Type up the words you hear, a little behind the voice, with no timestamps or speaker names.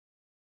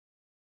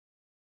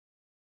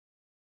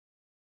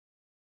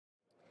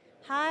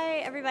Hi,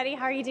 everybody.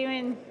 How are you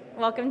doing?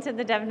 Welcome to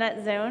the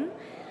DevNet Zone.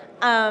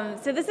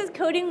 So this is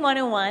Coding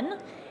 101,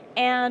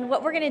 and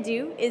what we're going to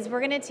do is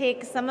we're going to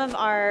take some of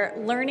our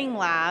learning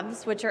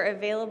labs, which are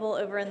available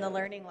over in the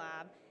Learning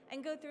Lab,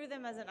 and go through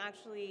them as an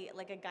actually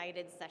like a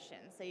guided session,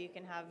 so you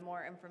can have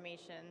more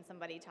information,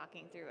 somebody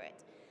talking through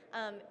it.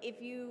 If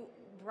you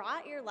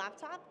brought your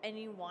laptop and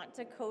you want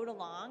to code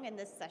along in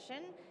this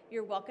session,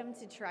 you're welcome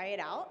to try it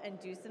out and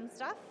do some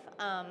stuff.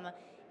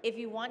 If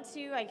you want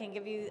to, I can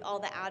give you all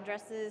the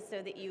addresses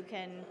so that you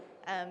can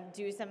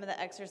do some of the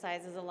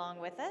exercises along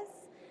with us.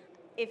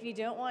 If you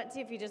don't want to,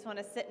 if you just want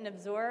to sit and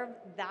absorb,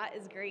 that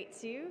is great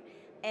too.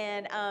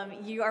 And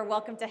you are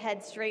welcome to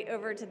head straight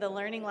over to the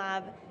Learning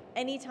Lab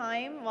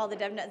anytime while the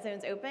DevNet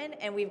Zone's open,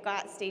 and we've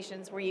got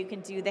stations where you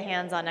can do the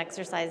hands-on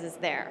exercises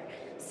there.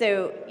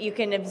 So you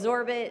can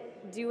absorb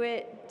it,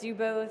 do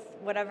both,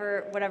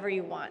 whatever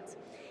you want.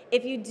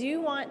 If you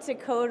do want to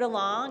code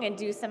along and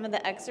do some of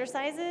the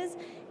exercises,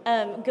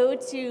 go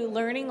to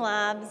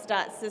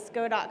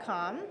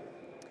learninglabs.cisco.com,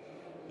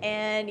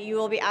 and you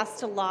will be asked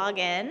to log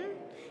in,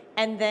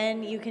 and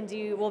then you can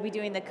we'll be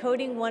doing the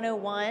Coding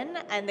 101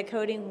 and the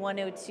Coding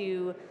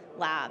 102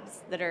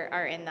 labs that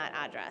are in that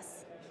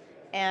address.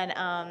 And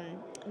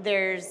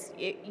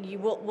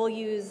we'll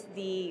use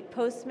the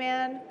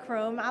Postman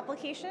Chrome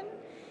application,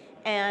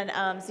 and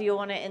so you'll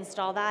want to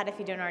install that if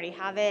you don't already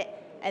have it.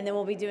 And then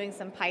we'll be doing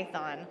some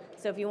Python.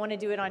 So if you want to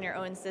do it on your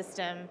own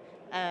system,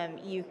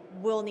 you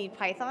will need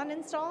Python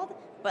installed.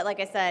 But like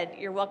I said,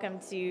 you're welcome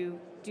to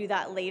do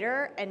that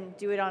later and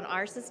do it on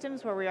our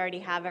systems where we already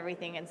have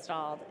everything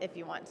installed if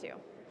you want to.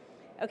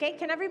 Okay,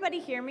 can everybody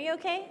hear me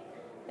okay?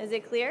 Is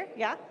it clear?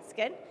 Yeah, it's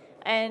good.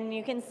 And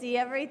you can see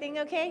everything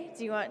okay?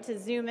 Do you want to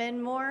zoom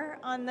in more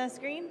on the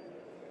screen?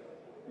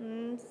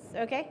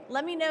 Okay,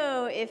 let me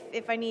know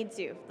if I need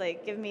to.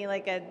 Like, give me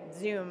like a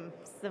zoom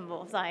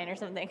symbol sign or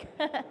something.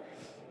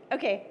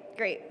 Okay,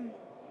 great.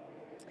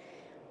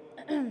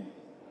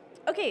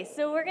 Okay,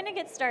 so we're gonna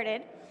get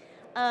started.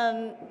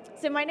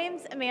 So my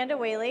name's Amanda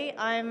Whaley.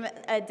 I'm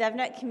a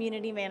DevNet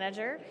community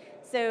manager.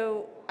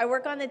 So I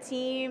work on the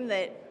team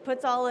that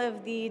puts all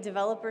of the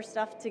developer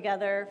stuff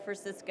together for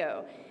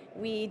Cisco.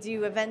 We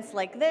do events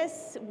like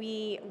this.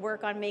 We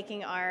work on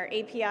making our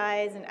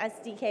APIs and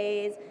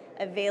SDKs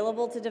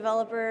available to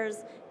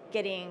developers,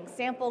 getting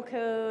sample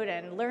code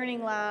and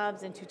learning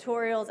labs and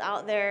tutorials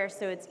out there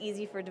so it's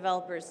easy for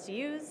developers to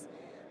use.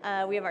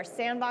 We have our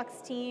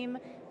sandbox team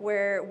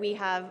where we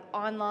have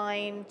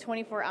online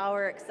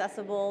 24-hour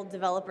accessible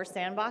developer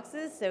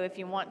sandboxes. So if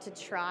you want to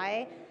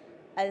try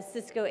a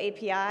Cisco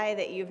API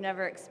that you've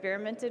never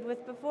experimented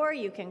with before,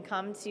 you can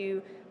come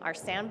to our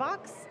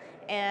sandbox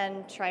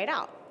and try it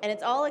out. And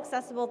it's all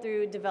accessible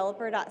through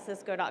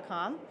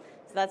developer.cisco.com.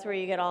 So that's where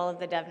you get all of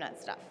the DevNet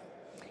stuff.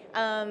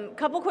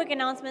 Couple quick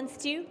announcements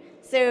too.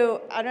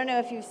 So I don't know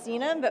if you've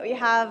seen them, but we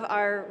have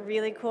our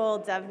really cool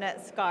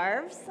DevNet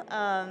scarves.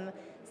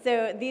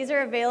 So these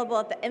are available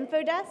at the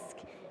info desk.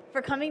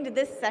 For coming to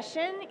this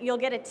session, you'll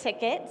get a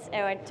ticket.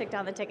 Oh, I took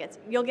down the tickets.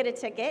 You'll get a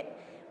ticket.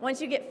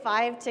 Once you get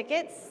 5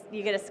 tickets,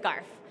 you get a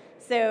scarf.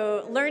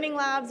 So learning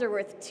labs are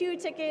worth 2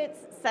 tickets.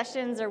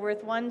 Sessions are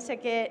worth 1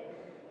 ticket.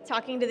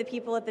 Talking to the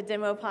people at the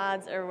demo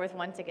pods are worth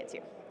 1 ticket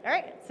too. All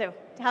right, so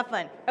have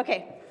fun.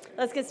 Okay,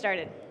 let's get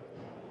started.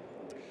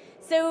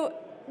 So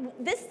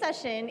this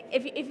session,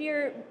 if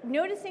you're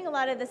noticing a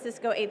lot of the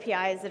Cisco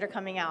APIs that are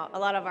coming out, a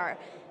lot of our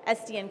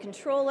SDN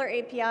controller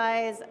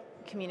APIs,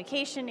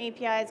 communication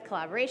APIs,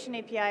 collaboration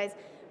APIs,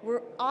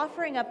 we're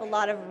offering up a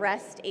lot of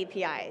REST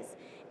APIs.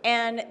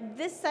 And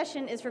this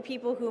session is for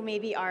people who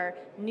maybe are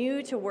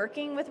new to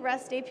working with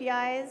REST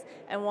APIs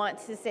and want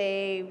to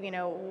say, you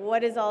know,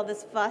 what is all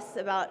this fuss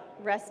about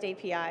REST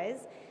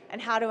APIs?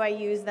 And how do I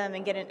use them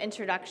and get an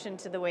introduction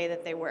to the way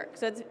that they work?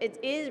 So it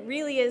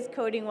really is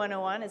Coding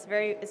 101. It's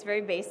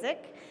very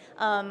basic.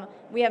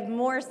 We have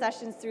more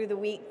sessions through the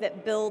week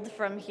that build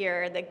from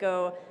here that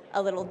go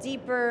a little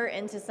deeper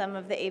into some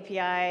of the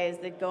APIs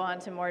that go on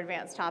to more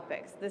advanced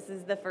topics. This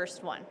is the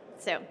first one.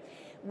 So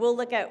we'll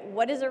look at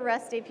what is a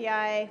REST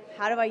API,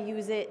 how do I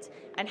use it,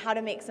 and how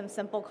to make some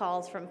simple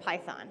calls from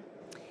Python.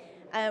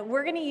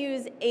 We're going to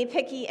use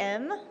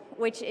APIC-EM,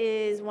 which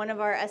is one of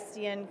our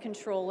SDN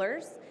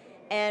controllers.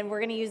 And we're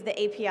going to use the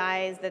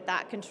APIs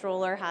that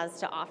controller has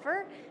to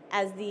offer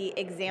as the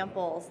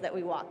examples that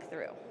we walk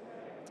through.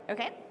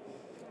 Okay?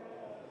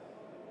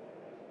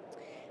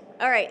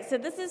 All right, so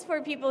this is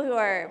for people who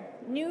are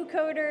new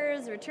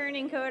coders,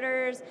 returning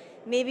coders.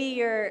 Maybe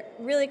you're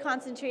really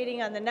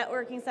concentrating on the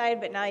networking side,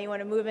 but now you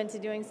want to move into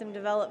doing some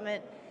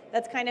development.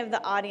 That's kind of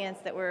the audience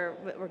that we're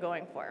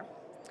going for.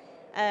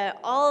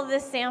 All of the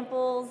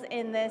samples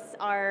in this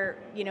are,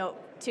 you know,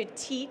 to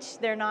teach.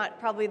 They're not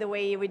probably the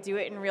way you would do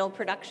it in real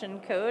production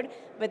code,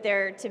 but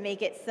they're to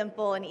make it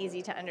simple and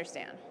easy to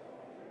understand.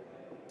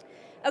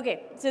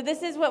 Okay, so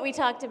this is what we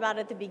talked about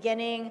at the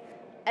beginning.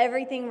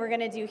 Everything we're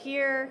going to do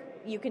here,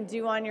 you can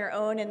do on your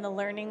own in the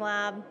Learning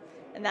Lab,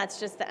 and that's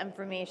just the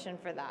information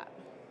for that.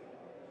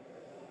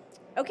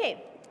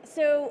 Okay,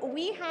 so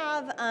we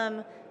have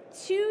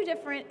 2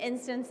 different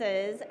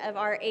instances of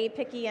our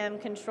APIC-EM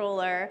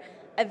controller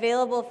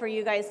available for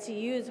you guys to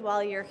use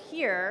while you're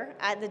here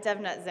at the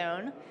DevNet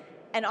zone,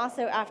 and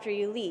also after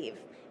you leave.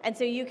 And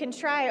so you can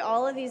try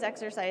all of these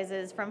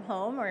exercises from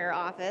home or your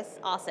office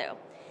also.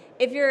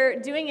 If you're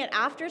doing it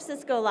after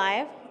Cisco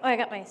Live, oh, I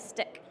got my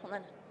stick, hold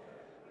on.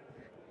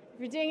 If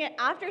you're doing it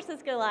after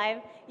Cisco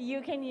Live,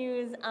 you can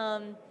use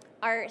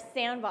our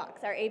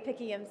sandbox, our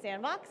APIC-EM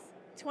sandbox,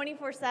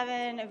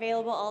 24/7,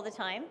 available all the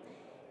time.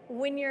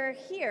 When you're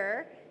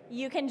here,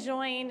 you can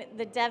join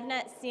the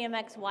DevNet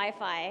CMX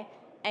Wi-Fi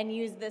and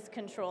use this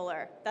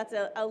controller. That's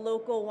a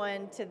local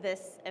one to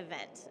this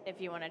event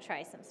if you want to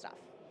try some stuff.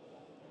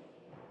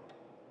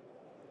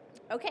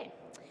 Okay,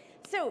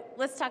 so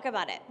let's talk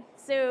about it.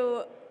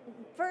 So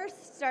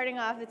first, starting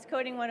off, it's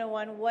Coding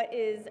 101, what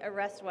is a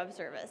REST web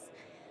service?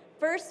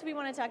 First, we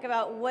want to talk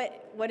about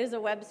what is a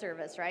web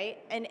service, right?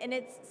 And in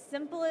its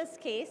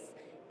simplest case,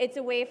 it's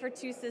a way for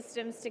two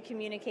systems to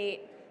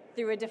communicate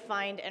through a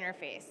defined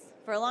interface.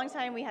 For a long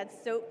time, we had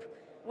SOAP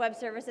web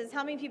services.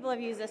 How many people have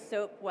used a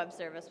SOAP web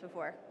service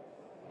before?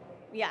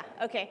 Yeah,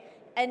 okay.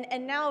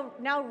 And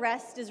now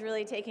REST is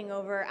really taking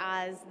over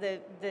as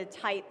the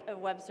type of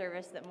web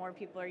service that more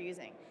people are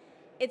using.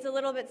 It's a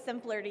little bit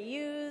simpler to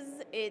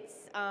use,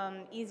 it's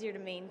easier to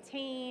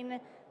maintain,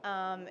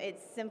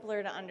 it's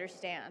simpler to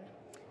understand.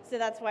 So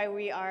that's why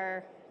we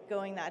are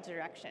going that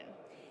direction.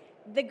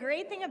 The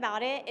great thing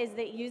about it is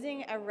that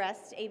using a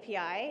REST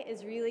API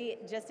is really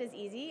just as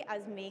easy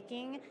as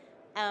making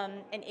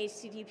an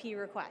HTTP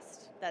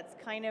request. That's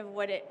kind of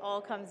what it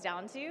all comes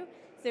down to.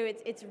 So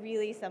it's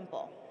really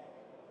simple.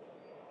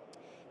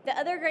 The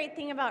other great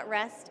thing about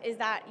REST is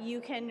that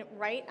you can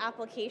write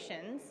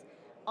applications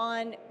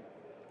on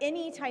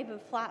any type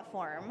of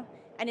platform,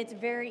 and it's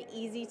very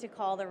easy to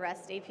call the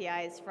REST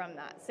APIs from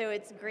that. So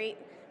it's great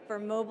for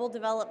mobile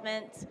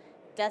development,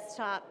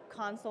 desktop,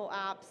 console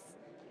apps,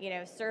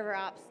 server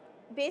apps,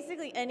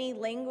 basically any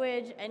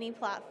language, any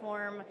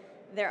platform.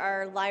 There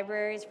are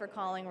libraries for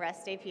calling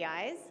REST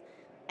APIs,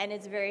 and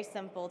it's very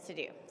simple to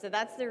do. So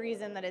that's the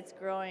reason that it's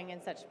growing in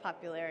such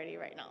popularity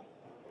right now.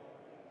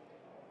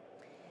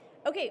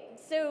 Okay,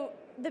 so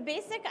the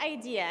basic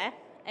idea,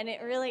 and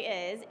it really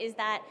is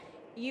that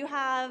you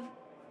have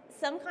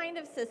some kind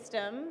of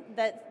system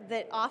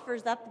that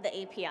offers up the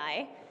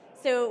API.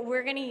 So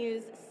we're going to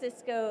use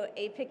Cisco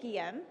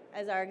APIC-EM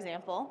as our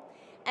example.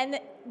 And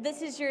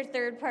this is your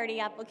third-party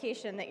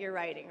application that you're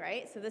writing,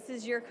 right? So this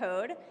is your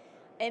code.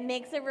 It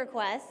makes a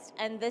request,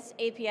 and this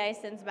API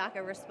sends back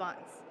a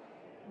response.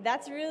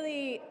 That's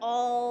really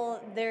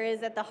all there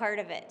is at the heart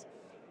of it.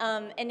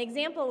 An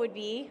example would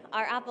be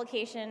our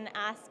application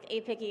asks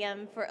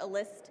APIC-EM for a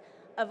list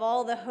of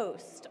all the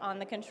hosts on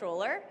the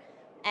controller,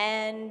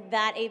 and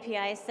that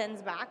API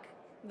sends back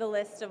the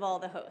list of all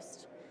the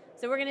hosts.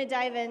 So we're going to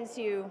dive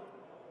into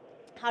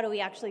how do we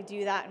actually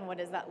do that and what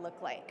does that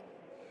look like.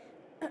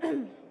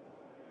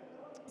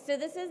 So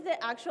this is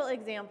the actual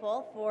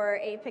example for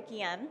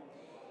APIC-EM,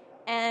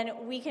 and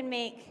we can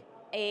make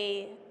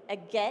a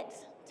GET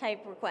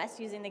type request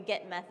using the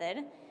GET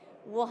method.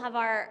 We'll have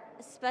our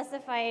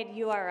specified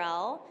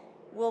URL.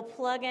 We'll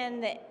plug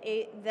in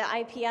the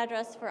IP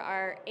address for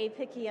our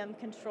APIC-EM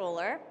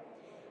controller.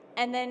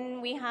 And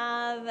then we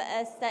have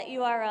a set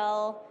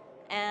URL,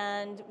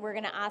 and we're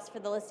going to ask for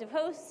the list of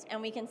hosts,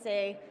 and we can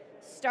say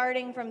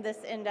starting from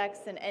this index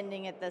and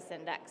ending at this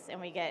index,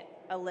 and we get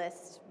a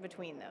list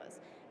between those.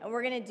 And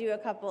we're going to do a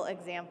couple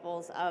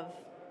examples of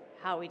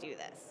how we do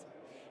this.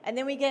 And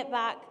then we get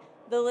back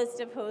the list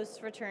of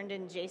hosts returned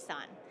in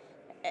JSON.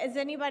 Has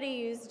anybody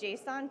used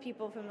JSON?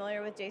 People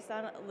familiar with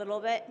JSON a little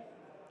bit?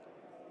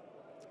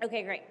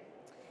 Okay, great.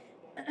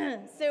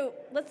 So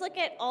let's look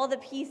at all the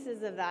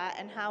pieces of that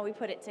and how we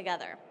put it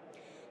together.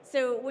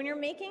 So when you're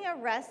making a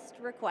REST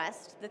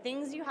request, the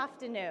things you have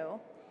to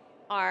know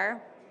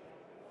are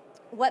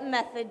what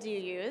method do you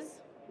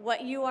use? What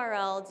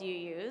URL do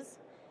you use?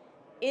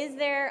 Is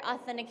there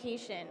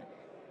authentication?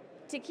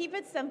 To keep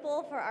it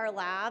simple for our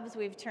labs,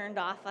 we've turned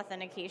off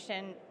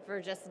authentication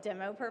for just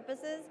demo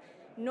purposes.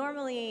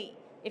 Normally,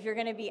 if you're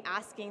going to be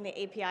asking the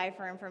API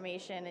for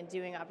information and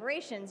doing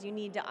operations, you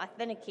need to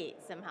authenticate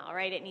somehow,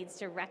 right? It needs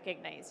to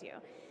recognize you.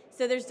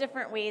 So there's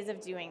different ways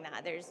of doing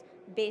that. There's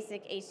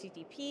basic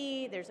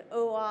HTTP, there's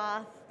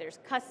OAuth, there's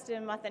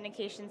custom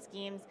authentication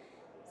schemes.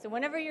 So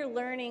whenever you're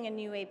learning a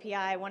new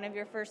API, one of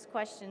your first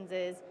questions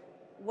is,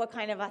 what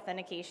kind of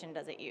authentication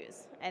does it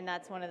use? And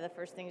that's one of the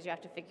first things you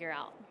have to figure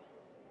out.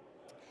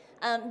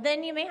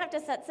 Then you may have to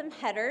set some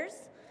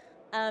headers.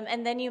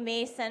 And then you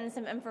may send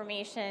some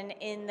information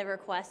in the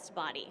request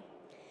body.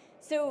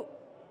 So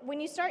when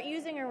you start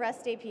using a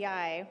REST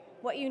API,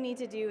 what you need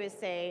to do is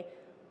say,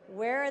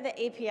 where are the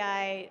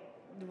API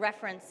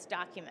reference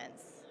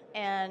documents?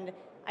 And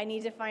I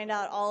need to find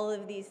out all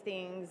of these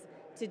things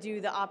to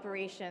do the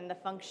operation, the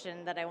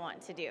function that I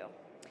want to do.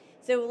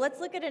 So let's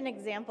look at an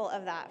example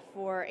of that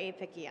for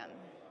APIC-EM.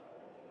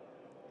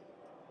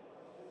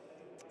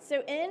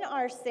 So in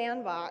our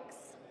sandbox,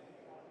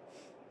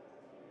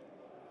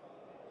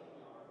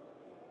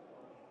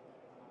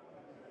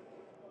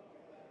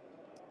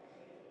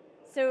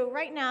 so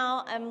right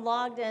now, I'm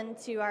logged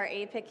into our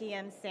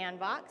APIC-EM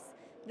sandbox.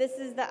 this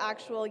is the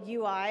actual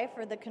UI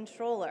for the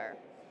controller.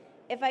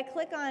 If I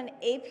click on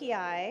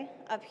API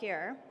up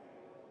here,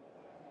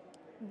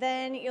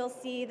 then you'll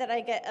see that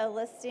I get a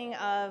listing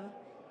of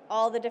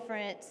all the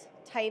different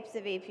types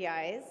of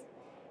APIs.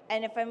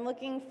 And if I'm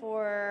looking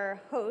for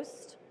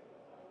host,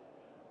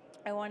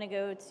 I want to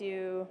go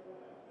to,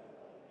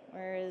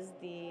 where is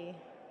the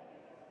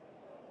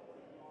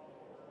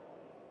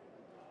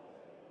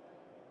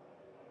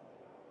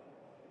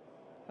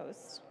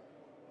host?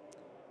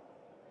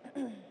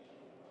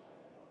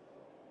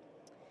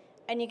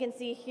 And you can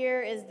see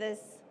here is this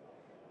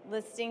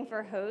listing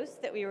for hosts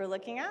that we were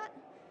looking at.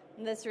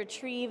 And this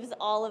retrieves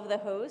all of the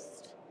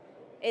hosts.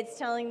 It's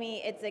telling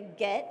me it's a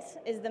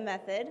get is the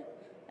method,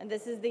 and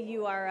this is the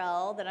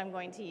URL that I'm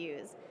going to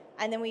use.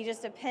 And then we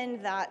just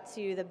append that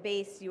to the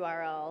base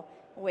URL,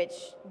 which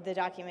the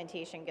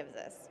documentation gives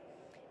us.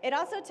 It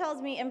also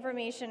tells me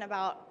information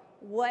about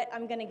what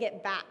I'm going to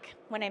get back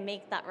when I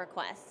make that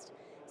request.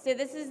 So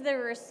this is the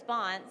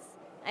response,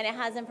 and it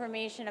has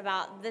information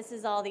about this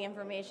is all the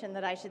information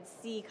that I should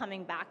see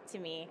coming back to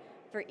me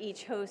for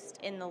each host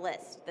in the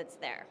list that's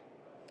there.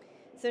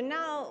 So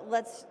now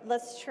let's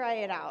try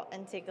it out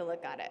and take a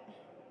look at it.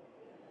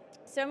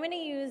 So I'm going to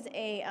use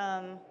a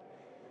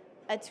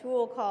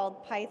tool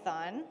called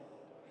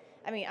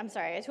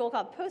a tool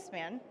called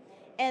Postman.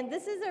 And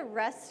this is a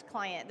REST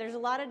client. There's a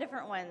lot of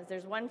different ones.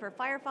 There's one for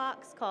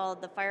Firefox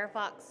called the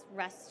Firefox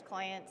REST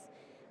client.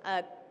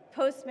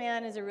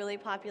 Postman is a really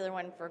popular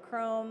one for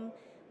Chrome.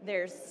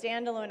 There's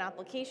standalone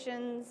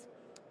applications.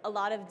 A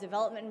lot of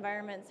development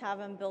environments have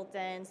them built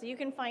in. So you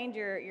can find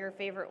your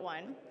favorite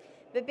one.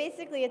 But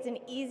basically, it's an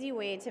easy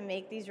way to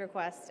make these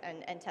requests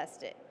and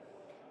test it.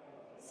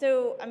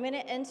 So I'm going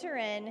to enter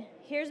in,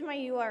 here's my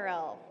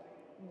URL.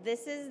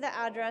 This is the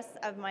address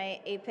of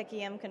my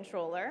APIC-EM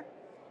controller.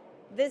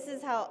 This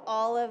is how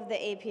all of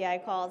the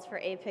API calls for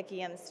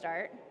APIC-EM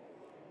start.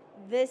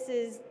 This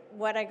is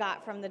what I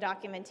got from the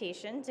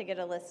documentation to get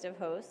a list of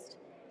hosts.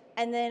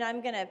 And then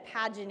I'm going to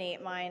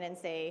paginate mine and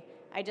say,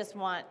 I just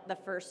want the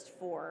first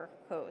 4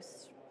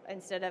 hosts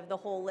instead of the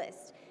whole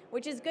list,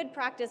 which is good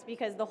practice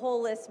because the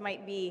whole list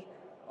might be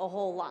a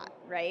whole lot,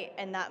 right?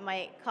 And that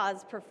might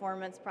cause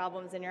performance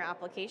problems in your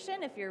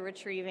application if you're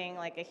retrieving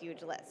like a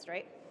huge list,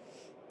 right?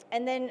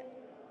 And then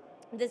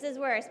this is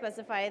where I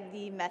specify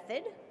the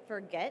method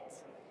for get.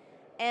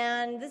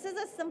 And this is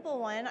a simple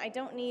one. I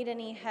don't need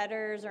any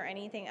headers or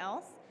anything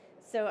else.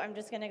 So I'm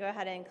just going to go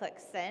ahead and click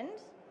send.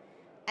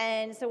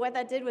 And so what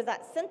that did was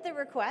that sent the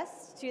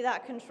request to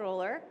that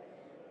controller.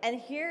 And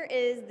here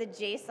is the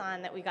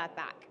JSON that we got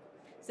back.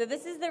 So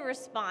this is the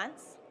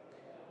response.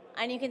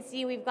 And you can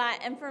see we've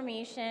got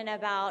information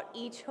about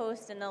each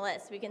host in the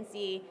list. We can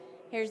see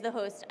here's the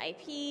host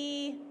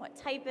IP, what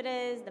type it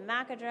is, the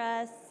MAC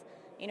address,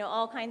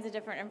 all kinds of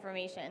different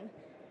information.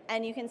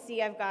 And you can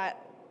see I've got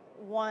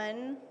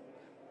 1,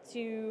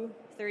 2,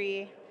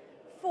 3,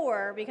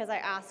 4 because I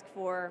asked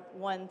for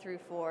 1 through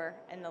 4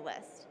 in the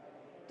list.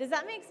 Does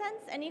that make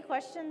sense? Any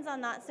questions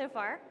on that so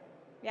far?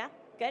 Yeah?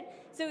 Good.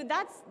 So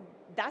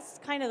that's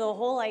kind of the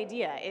whole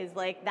idea is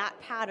like that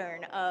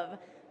pattern of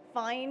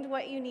find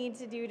what you need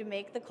to do to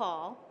make the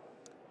call,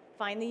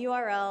 find the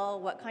URL,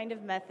 what kind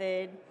of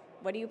method,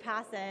 what do you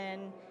pass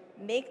in,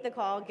 make the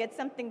call, get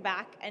something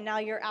back, and now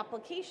your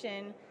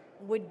application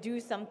would do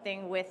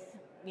something with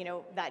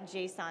that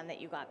JSON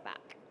that you got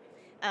back.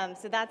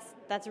 So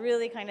that's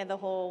really kind of the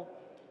whole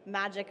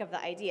magic of the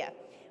idea.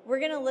 We're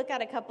going to look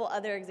at a couple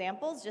other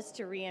examples just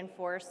to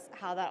reinforce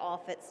how that all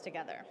fits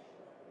together.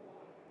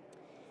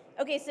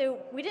 Okay, so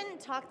we didn't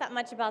talk that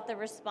much about the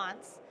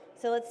response,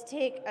 so let's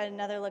take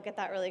another look at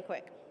that really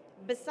quick.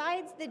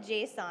 Besides the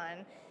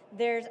JSON,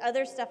 there's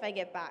other stuff I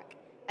get back.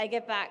 I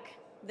get back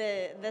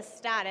the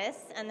status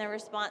and the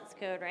response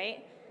code,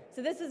 right?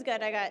 So this is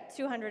good. I got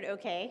 200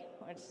 OK,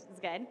 which is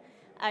good.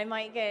 I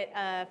might get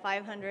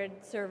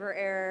 500 server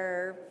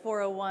error,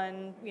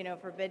 401,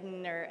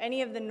 forbidden, or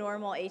any of the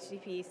normal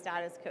HTTP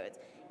status codes.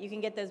 You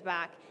can get those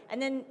back.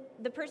 And then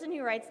the person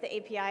who writes the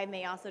API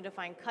may also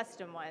define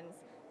custom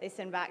ones. They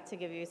send back to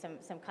give you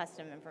some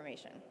custom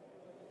information.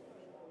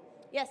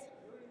 Yes?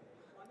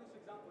 On this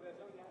example, there's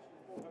only actually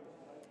 4 hosts,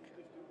 right?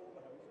 You just do all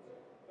the hosts,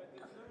 but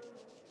there's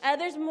no...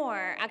 There's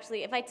more,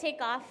 actually. If I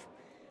take off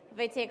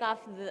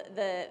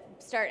the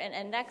start and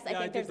index, I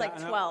think there's like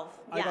 12.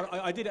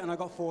 I did it and I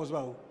got 4 as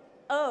well.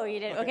 Oh, you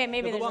did? Okay,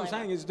 maybe no, there's what I'm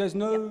saying is there's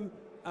no...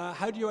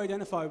 how do you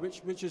identify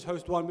which is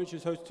host 1, which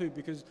is host 2?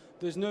 Because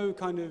there's no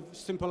kind of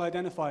simple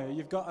identifier.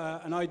 You've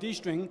got an ID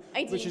string,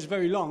 which is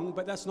very long,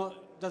 but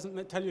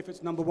doesn't tell you if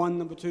it's number 1,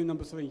 number 2,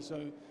 number 3.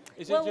 So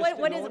is it just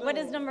what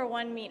does number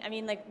 1 mean? I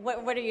mean, like,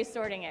 what are you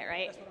sorting it,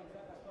 right?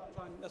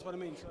 That's what I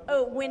mean.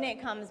 So when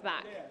it comes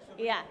back.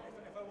 Yeah.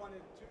 If I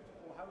wanted 2 to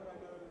 4, how would I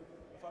know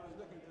if I was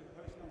looking for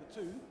host number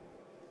 2?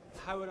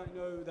 How would I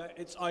know that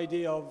it's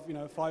ID of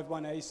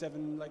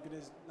 51A7 like it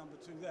is number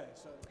 2 there?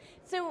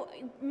 So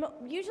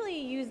usually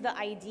you use the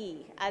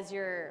ID as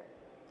your,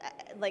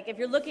 like if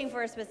you're looking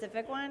for a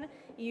specific one,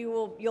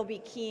 you'll be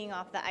keying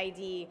off the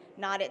ID,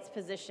 not its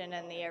position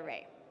in the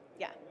array.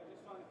 Yeah. I'm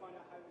just trying to find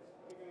out how it's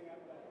figuring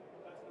out that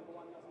that's number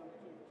 1, that's number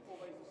 2.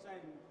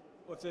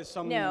 Or if there's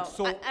some no,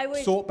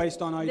 sort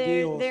based on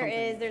ID or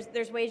something?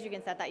 There's ways you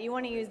can set that. You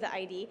want to use the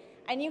ID,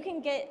 and you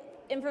can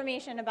get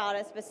information about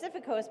a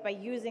specific host by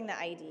using the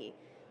ID.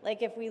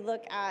 Like if we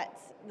look at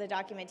the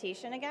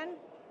documentation again,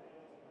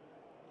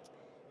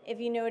 if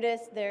you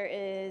notice there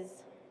is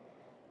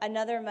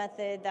another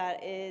method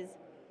that is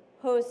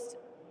host,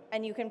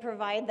 and you can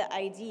provide the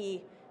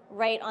ID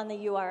right on the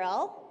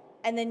URL,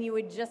 and then you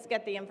would just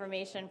get the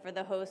information for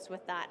the host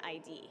with that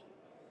ID.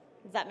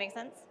 Does that make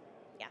sense?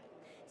 Yeah.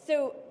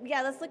 So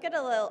yeah, let's look at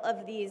a little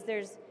of these.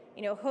 There's,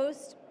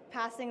 host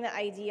passing the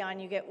ID on,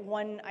 you get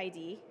one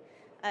ID,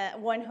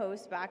 one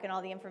host back and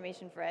all the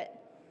information for it.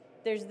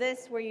 There's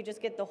this where you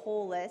just get the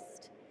whole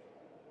list.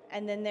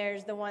 And then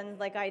there's the ones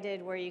like I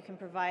did where you can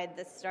provide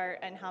the start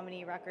and how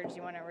many records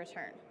you want to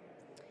return.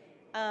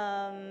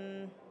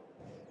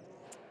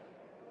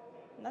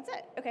 That's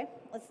it. Okay,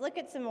 let's look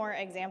at some more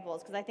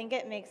examples because I think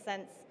it makes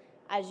sense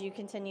as you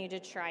continue to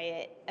try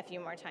it a few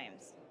more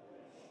times.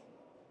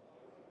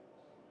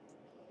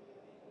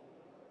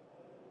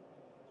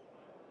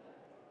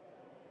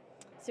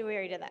 So we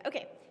already did that.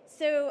 Okay,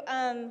 so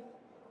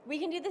we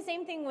can do the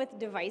same thing with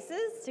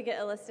devices to get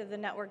a list of the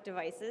network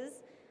devices,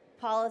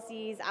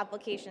 policies,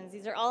 applications.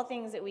 These are all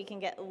things that we can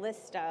get a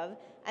list of,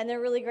 and they're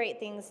really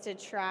great things to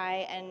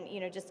try and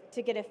just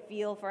to get a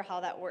feel for how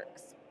that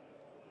works.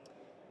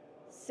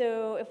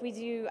 So if we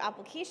do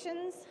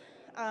applications,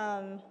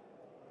 let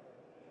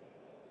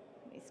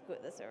me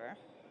scoot this over.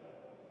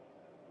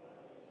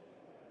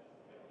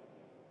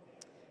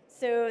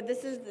 So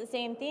this is the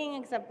same thing,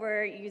 except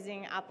we're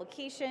using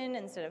application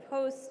instead of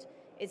host.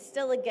 It's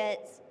still a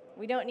get.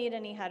 We don't need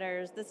any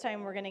headers. This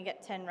time we're going to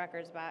get 10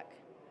 records back.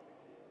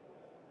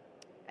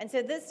 And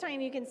so this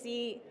time you can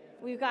see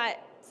we've got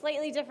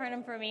slightly different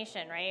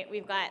information, right?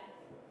 We've got,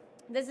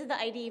 this is the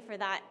ID for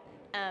that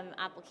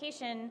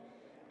application.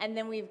 And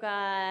then we've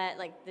got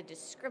like the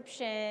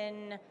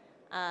description,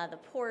 the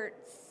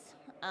ports,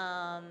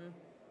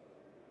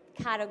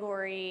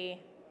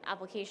 category,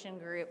 application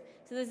group.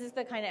 So this is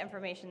the kind of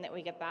information that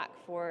we get back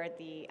for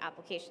the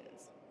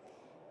applications.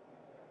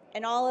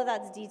 And all of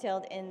that's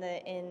detailed in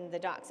the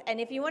docs.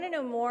 And if you want to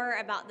know more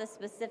about the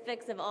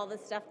specifics of all the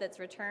stuff that's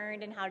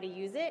returned and how to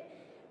use it,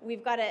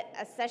 we've got a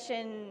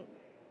session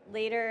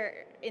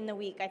later in the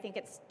week, I think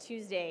it's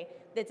Tuesday,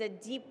 that's a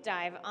deep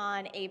dive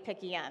on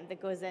APIC-EM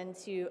that goes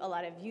into a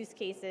lot of use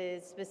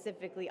cases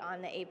specifically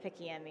on the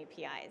APIC-EM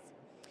APIs.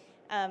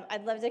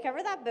 I'd love to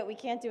cover that, but we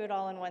can't do it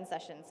all in one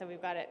session, so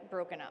we've got it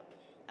broken up.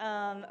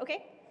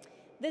 Okay,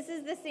 this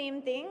is the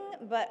same thing,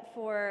 but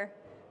for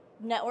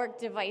network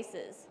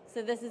devices.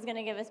 So this is going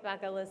to give us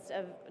back a list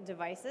of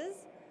devices.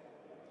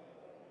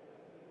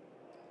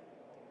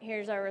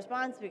 Here's our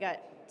response. We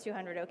got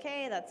 200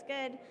 okay, that's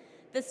good.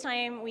 This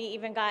time we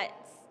even got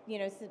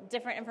some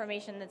different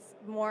information that's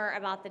more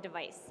about the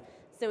device.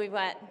 So we've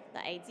got the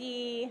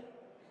ID,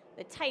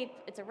 the type,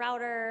 it's a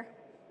router,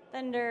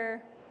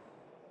 vendor,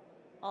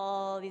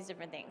 all these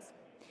different things.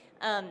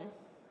 And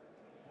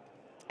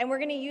we're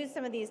going to use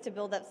some of these to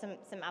build up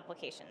some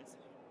applications.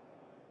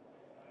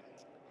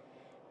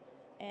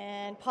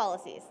 And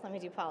policies. Let me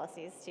do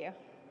policies too,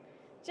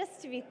 just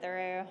to be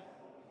thorough.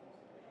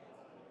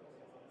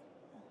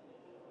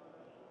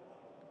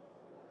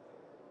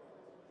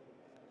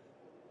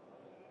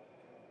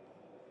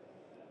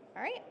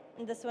 All right,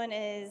 and this one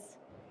is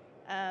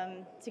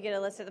to get a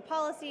list of the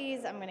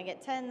policies. I'm going to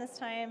get 10 this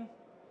time.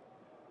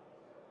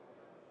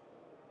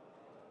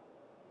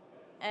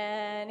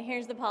 And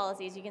here's the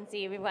policies. You can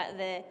see we've got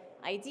the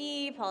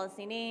ID,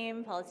 policy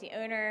name, policy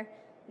owner,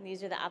 and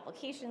these are the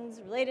applications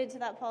related to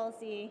that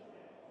policy.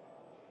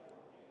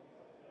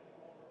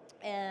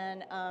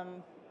 And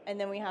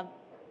then we have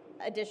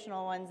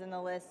additional ones in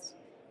the list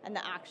and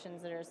the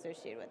actions that are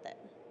associated with it.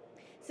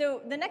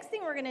 So the next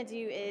thing we're going to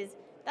do is,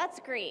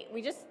 that's great.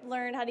 We just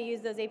learned how to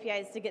use those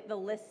APIs to get the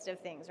list of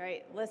things,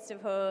 right? List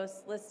of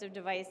hosts, list of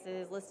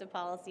devices, list of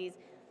policies,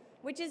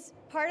 which is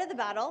part of the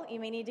battle. You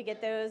may need to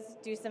get those,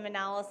 do some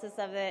analysis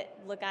of it,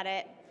 look at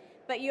it.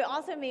 But you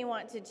also may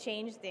want to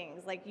change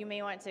things, like you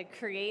may want to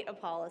create a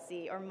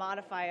policy or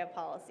modify a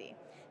policy.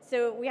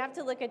 So we have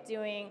to look at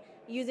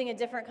using a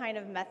different kind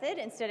of method.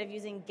 Instead of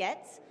using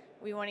get,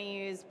 we want to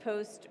use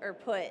post or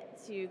put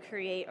to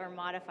create or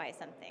modify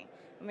something.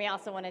 And we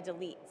also want to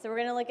delete. So we're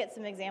going to look at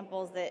some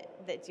examples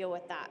that deal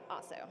with that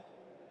also.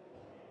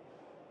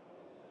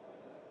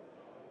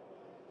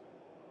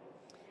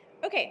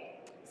 Okay,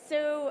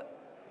 so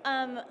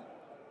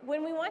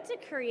when we want to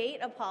create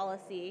a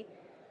policy,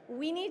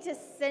 we need to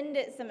send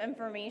it some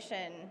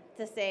information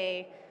to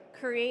say,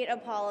 create a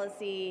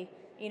policy,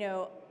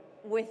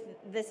 with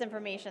this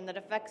information that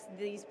affects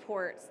these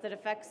ports, that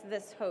affects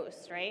this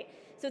host, right?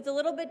 So it's a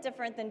little bit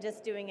different than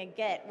just doing a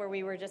get where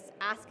we were just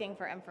asking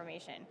for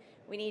information.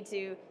 We need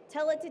to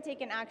tell it to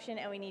take an action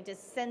and we need to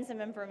send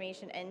some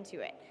information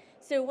into it.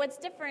 So what's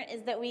different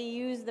is that we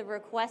use the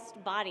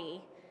request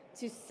body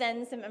to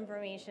send some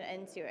information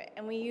into it.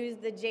 And we use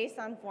the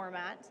JSON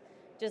format,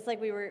 just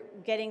like we were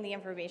getting the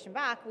information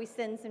back, we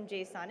send some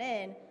JSON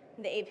in,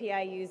 and the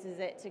API uses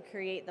it to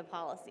create the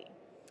policy.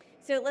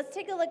 So let's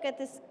take a look at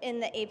this in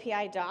the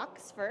API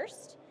docs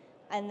first,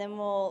 and then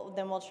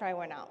we'll try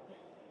one out.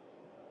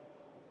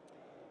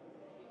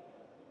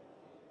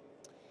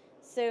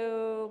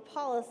 So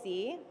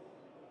policy.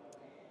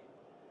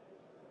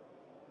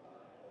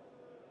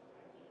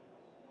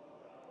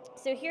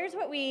 So here's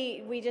what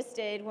we just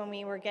did when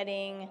we were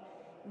getting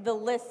the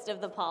list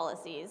of the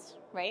policies,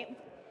 right?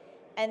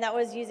 And that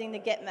was using the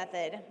get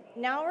method.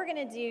 Now we're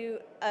going to do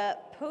a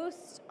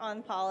post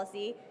on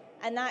policy,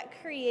 and that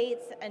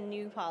creates a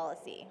new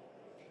policy.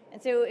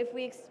 And so if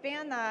we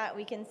expand that,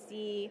 we can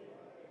see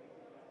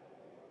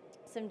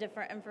some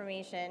different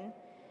information.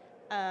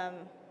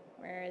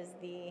 Where is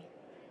the...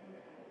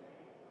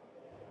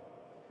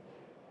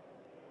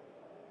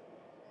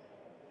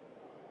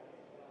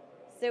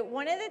 So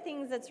one of the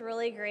things that's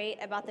really great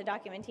about the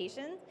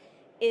documentation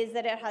is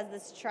that it has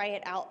this try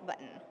it out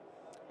button.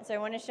 And so I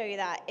want to show you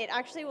that. It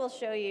actually will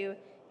show you,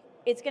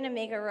 it's going to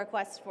make a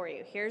request for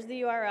you. Here's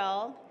the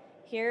URL.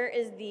 Here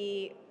is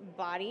the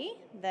body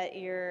that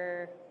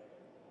you're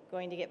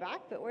going to get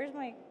back. But where's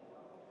my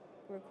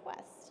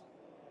request?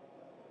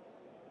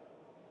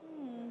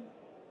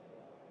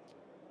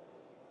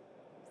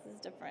 This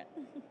is different.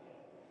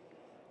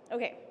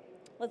 Okay.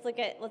 Let's do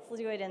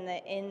it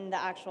in the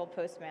actual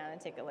Postman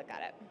and take a look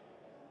at it.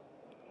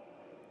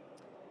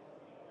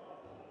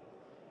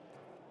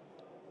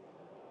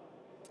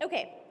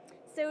 Okay,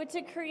 so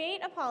to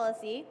create a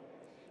policy,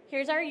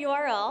 here's our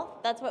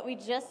URL. That's what we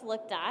just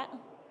looked at.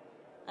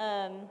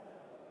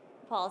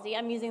 Policy.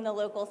 I'm using the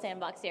local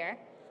sandbox here.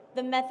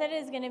 The method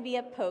is going to be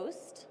a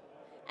post,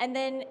 and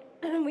then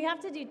we have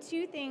to do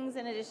two things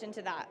in addition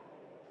to that.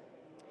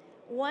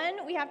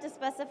 One, we have to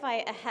specify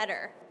a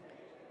header.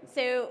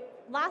 So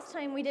last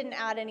time we didn't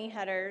add any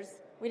headers.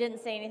 We didn't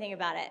say anything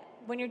about it.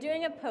 When you're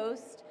doing a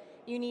post,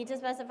 you need to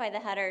specify the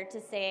header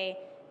to say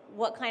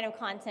what kind of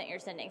content you're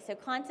sending. So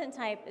content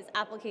type is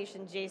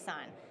application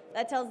JSON.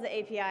 That tells the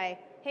API,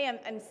 hey,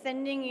 I'm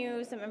sending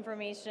you some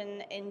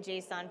information in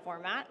JSON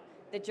format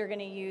that you're going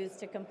to use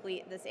to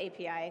complete this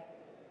API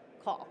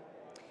call.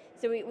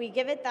 So we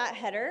give it that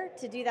header.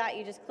 To do that,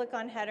 you just click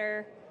on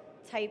header,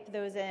 type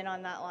those in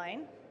on that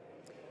line.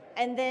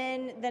 And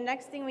then the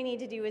next thing we need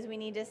to do is we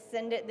need to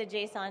send it the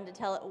JSON to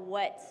tell it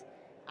what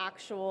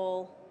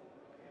actual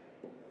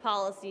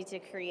policy to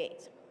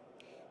create.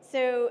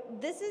 So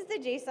this is the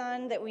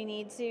JSON that we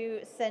need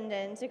to send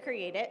in to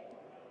create it.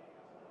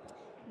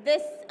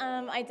 This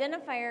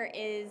identifier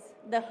is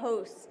the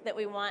host that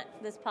we want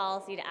this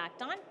policy to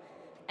act on.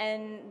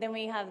 And then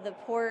we have the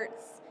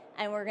ports,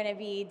 and we're going to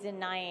be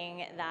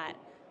denying that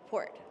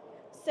port.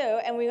 So,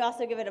 and we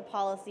also give it a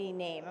policy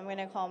name. I'm going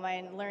to call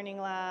mine Learning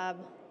Lab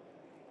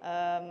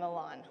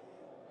Milan.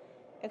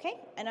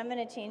 Okay, and I'm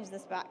going to change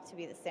this back to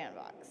be the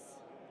sandbox.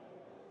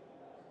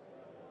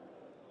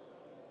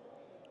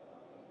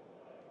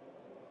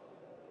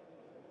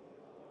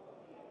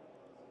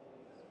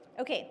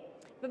 Okay,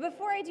 but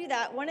before I do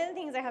that, one of the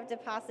things I have to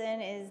pass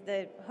in is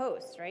the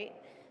host, right?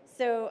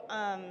 So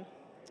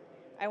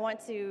I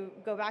want to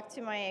go back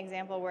to my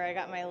example where I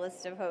got my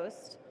list of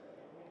hosts.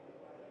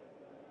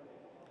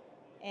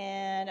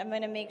 And I'm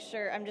going to make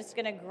sure, I'm just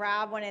going to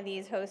grab one of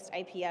these host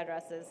IP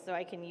addresses so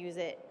I can use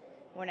it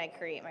when I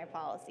create my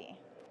policy.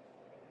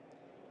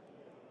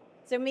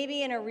 So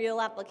maybe in a real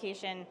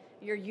application,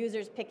 your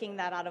user's picking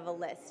that out of a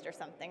list or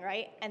something,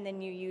 right? And then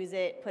you use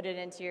it, put it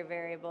into your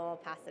variable,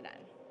 pass it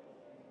in.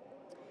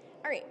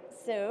 All right,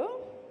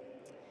 so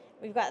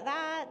we've got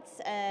that.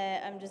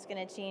 I'm just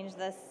going to change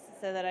this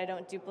so that I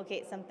don't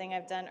duplicate something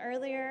I've done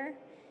earlier.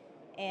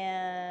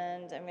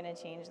 And I'm going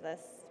to change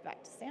this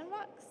back to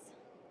sandbox.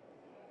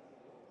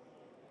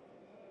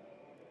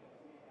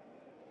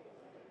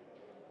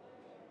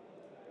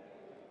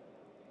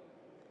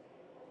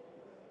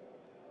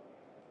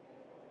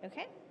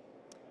 Okay,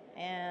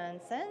 and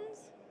send.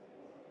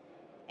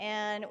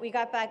 And we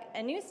got back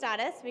a new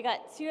status. We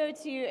got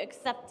 202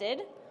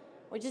 accepted,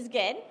 which is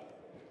good.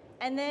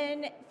 And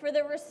then for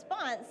the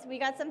response, we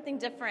got something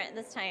different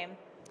this time.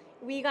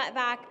 We got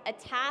back a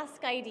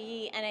task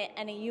ID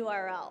and a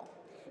URL.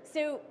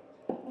 So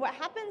what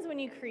happens when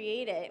you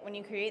create it, when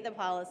you create the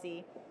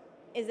policy,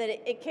 is that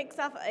it kicks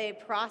off a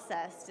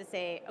process to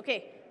say,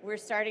 okay, we're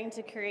starting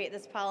to create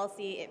this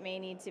policy. It may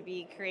need to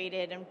be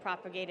created and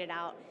propagated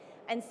out.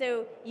 And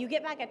so you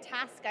get back a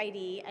task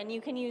ID, and you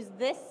can use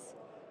this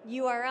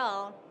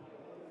URL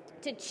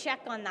to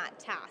check on that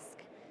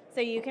task.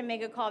 So you can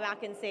make a call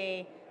back and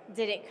say,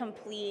 did it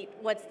complete?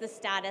 What's the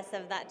status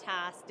of that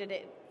task? Did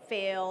it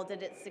fail?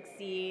 Did it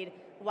succeed?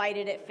 Why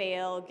did it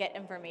fail? Get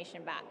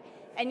information back.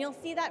 And you'll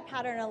see that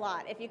pattern a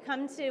lot. If you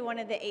come to one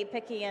of the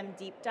APIC-EM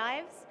deep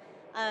dives,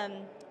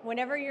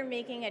 whenever you're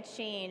making a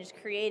change,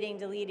 creating,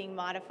 deleting,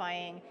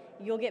 modifying,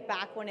 you'll get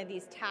back one of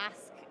these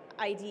task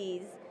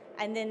IDs,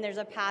 and then there's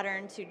a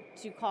pattern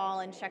to call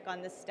and check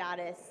on the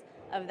status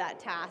of that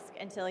task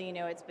until you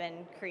know it's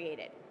been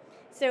created.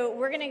 So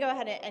we're going to go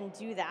ahead and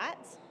do that,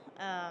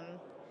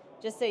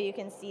 just so you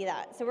can see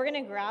that. So we're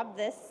going to grab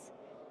this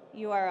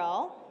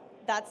URL.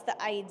 That's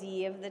the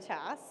ID of the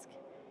task.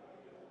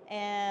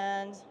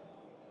 And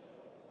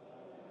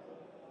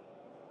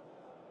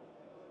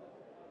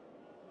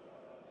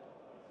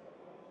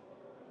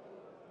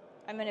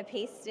I'm going to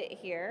paste it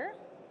here.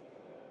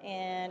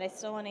 And I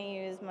still want to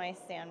use my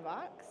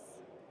sandbox.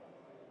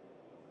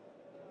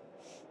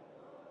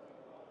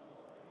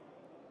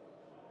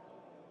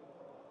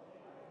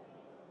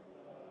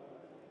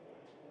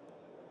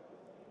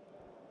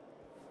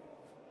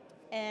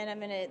 And I'm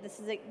gonna, this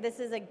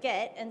is a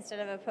get instead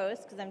of a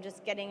post because I'm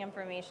just getting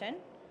information.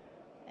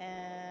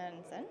 And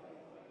send.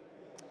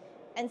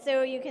 And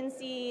so you can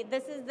see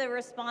this is the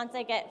response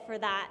I get for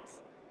that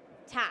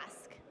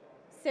task.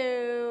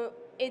 So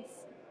it's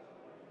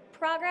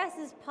progress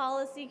is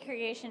policy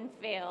creation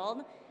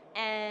failed,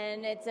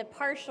 and it's a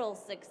partial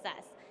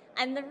success.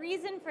 And the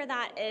reason for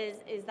that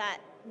is that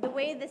the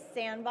way the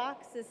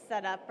sandbox is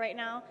set up right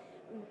now,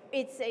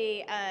 it's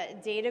a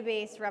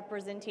database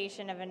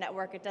representation of a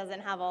network. It doesn't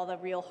have all the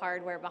real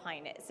hardware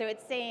behind it. So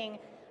it's saying,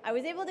 I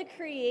was able to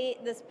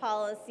create this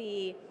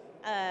policy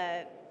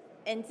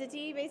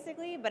entity,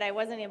 basically, but I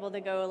wasn't able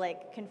to go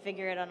like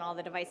configure it on all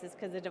the devices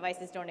because the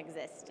devices don't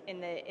exist in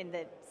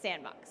the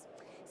sandbox.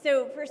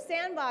 So for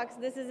sandbox,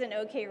 this is an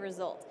okay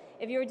result.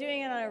 If you were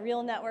doing it on a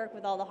real network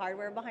with all the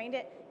hardware behind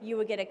it, you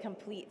would get a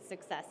complete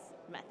success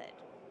method.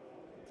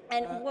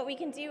 And what we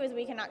can do is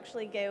we can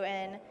actually go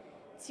in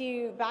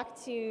back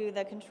to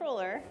the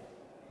controller,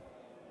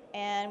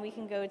 and we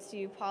can go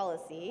to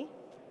policy,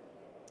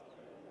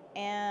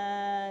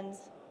 and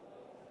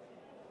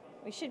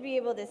we should be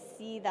able to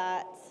see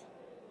that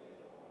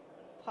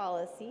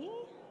policy.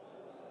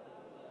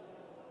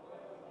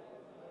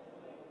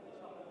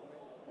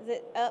 Is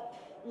it up?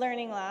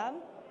 Learning Lab?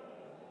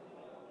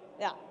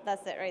 Yeah,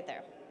 that's it right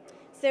there.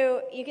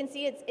 So you can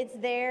see it's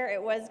there, it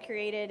was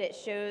created, it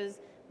shows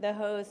the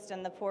host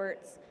and the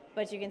ports,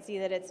 but you can see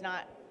that it's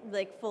not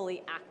like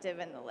fully active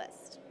in the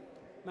list.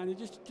 Manny,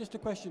 just a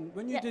question.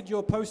 When you Yes. did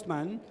your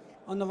Postman,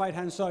 on the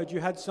right-hand side, you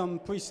had some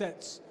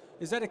presets.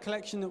 Is that a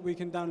collection that we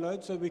can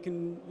download so we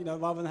can,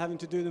 rather than having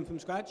to do them from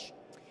scratch?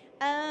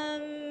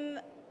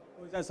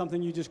 Or is that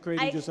something you just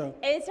created yourself?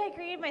 I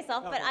created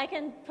myself, but I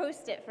can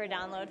post it for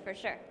download for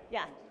sure.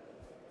 Yeah.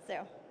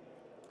 So,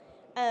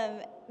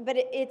 but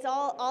it's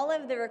all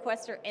of the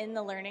requests are in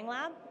the Learning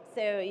Lab,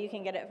 so you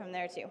can get it from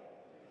there too.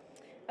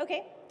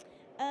 Okay.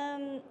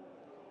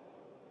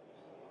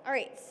 All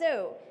right,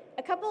 so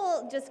a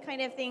couple just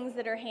kind of things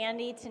that are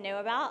handy to know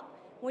about.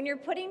 When you're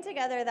putting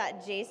together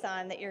that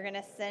JSON that you're going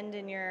to send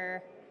in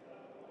your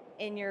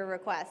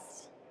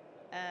request,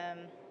 let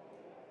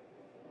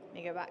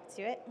me go back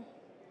to it.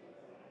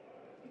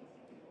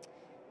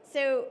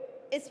 So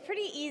it's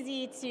pretty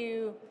easy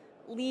to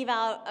leave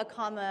out a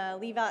comma,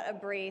 leave out a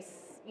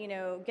brace,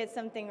 get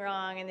something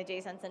wrong in the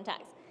JSON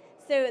syntax.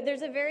 So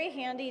there's a very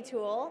handy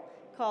tool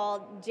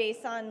called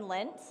JSON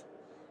lint,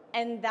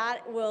 and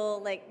that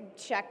will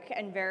check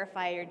and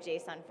verify your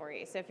JSON for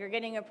you. So if you're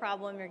getting a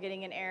problem, you're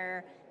getting an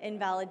error,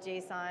 invalid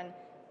JSON,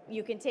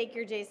 you can take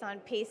your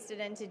JSON, paste it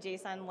into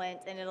JSON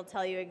lint, and it'll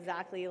tell you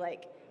exactly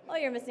oh,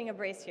 you're missing a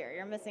brace here,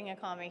 you're missing a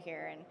comma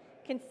here, and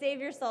can save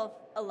yourself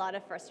a lot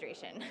of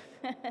frustration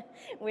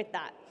with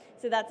that.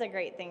 So that's a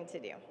great thing to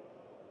do.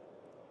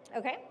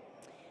 Okay.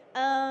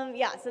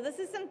 Yeah, so this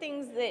is some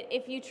things that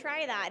if you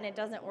try that and it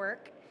doesn't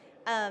work,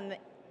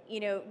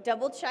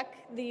 double check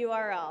the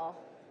URL.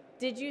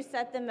 Did you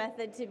set the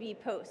method to be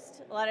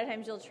post? A lot of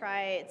times you'll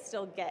try, it's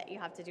still get, you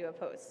have to do a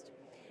post.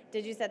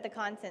 Did you set the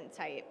content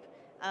type?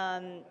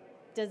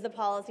 Does the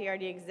policy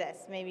already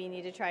exist? Maybe you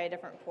need to try a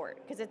different port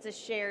because it's a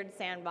shared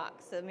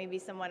sandbox, so maybe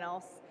someone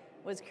else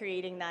was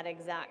creating that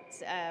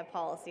exact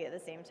policy at the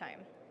same time.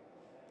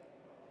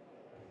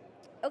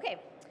 Okay,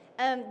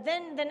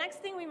 then the next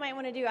thing we might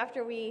want to do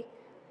after we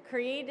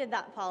created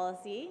that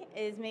policy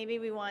is maybe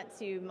we want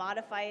to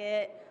modify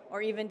it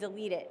or even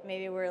delete it.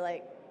 Maybe we're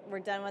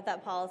done with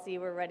that policy,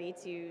 we're ready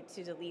to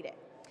delete it.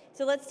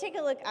 So let's take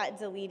a look at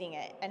deleting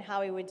it and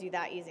how we would do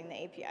that using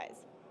the APIs.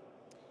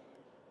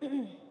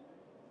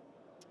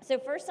 So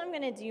first I'm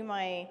going to do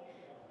my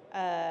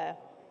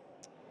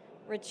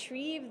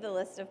retrieve the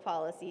list of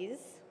policies.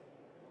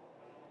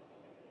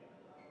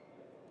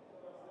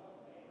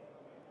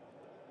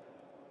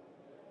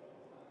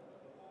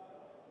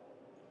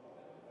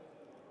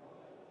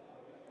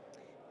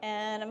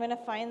 And I'm going to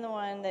find the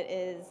one that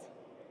is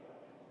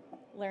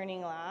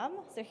Learning Lab.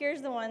 So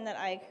here's the one that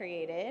I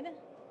created.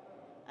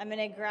 I'm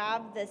going to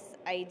grab this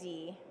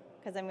ID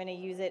because I'm going to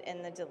use it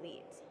in the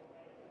delete.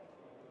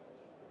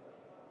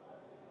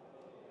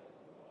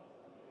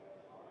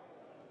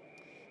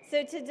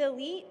 So to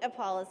delete a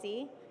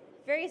policy,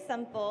 very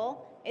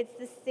simple. It's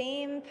the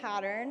same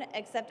pattern,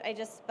 except I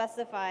just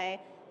specify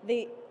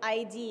the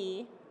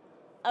ID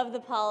of the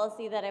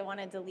policy that I want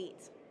to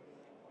delete.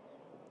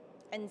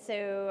 And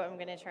so I'm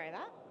going to try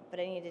that, but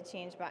I need to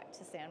change back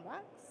to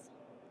sandbox.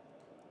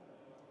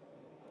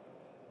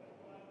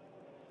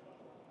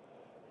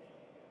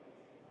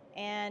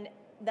 And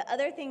the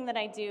other thing that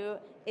I do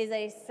is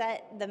I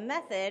set the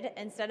method,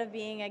 instead of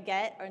being a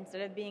get or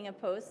instead of being a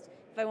post,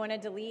 if I want to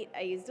delete,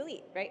 I use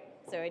delete, right?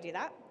 So I do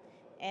that,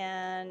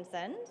 and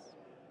send.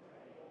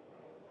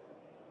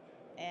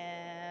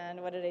 And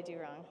what did I do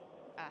wrong?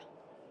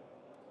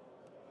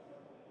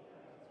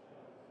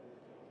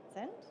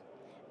 Send.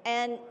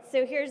 And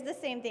so here's the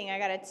same thing. I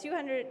got a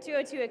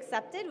 202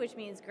 accepted, which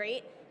means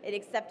great. It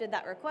accepted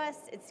that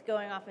request. It's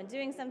going off and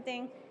doing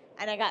something.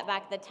 And I got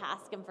back the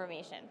task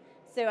information.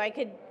 So I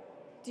could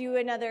do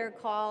another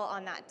call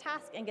on that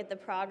task and get the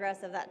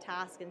progress of that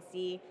task and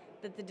see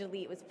that the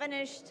delete was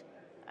finished.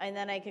 And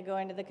then I could go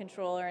into the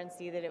controller and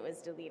see that it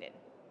was deleted.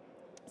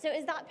 So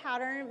is that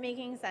pattern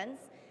making sense?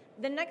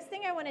 The next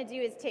thing I want to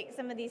do is take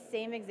some of these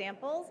same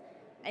examples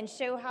and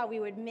show how we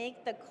would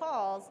make the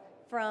calls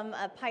from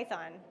a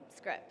Python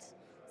script.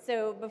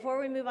 So before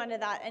we move on to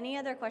that, any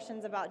other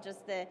questions about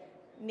just the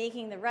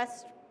making the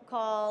REST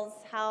calls,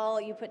 how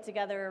you put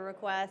together a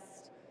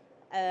request,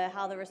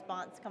 how the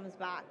response comes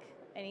back?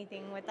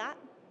 Anything with that?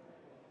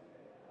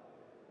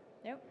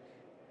 Nope?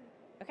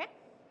 Okay,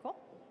 cool.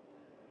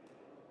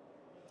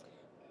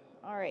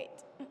 All right.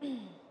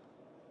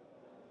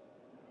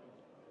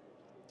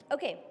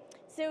 Okay,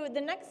 so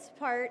the next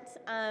part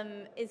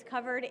is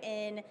covered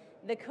in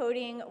the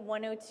Coding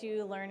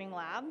 102 Learning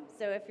Lab.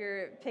 So if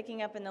you're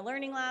picking up in the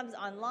Learning Labs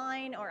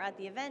online or at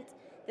the event,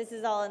 this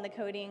is all in the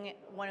Coding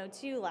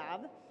 102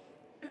 lab.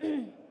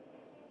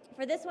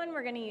 For this one,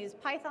 we're going to use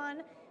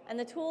Python, and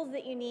the tools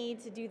that you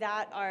need to do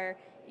that are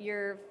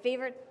your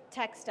favorite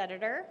text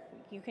editor.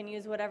 You can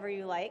use whatever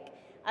you like.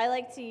 I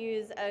like to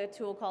use a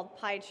tool called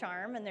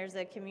PyCharm, and there's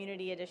a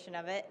community edition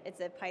of it.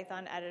 It's a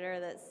Python editor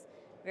that's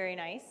very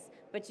nice,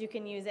 but you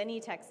can use any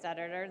text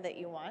editor that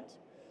you want.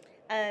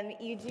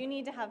 You do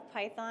need to have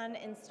Python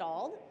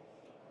installed.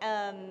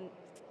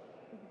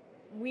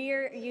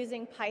 We're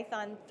using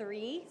Python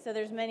 3, so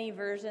there's many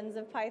versions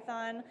of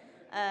Python.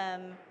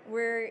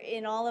 We're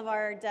in all of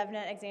our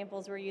DevNet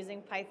examples, we're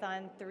using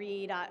Python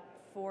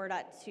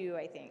 3.4.2,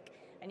 I think.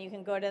 And you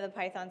can go to the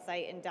Python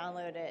site and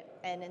download it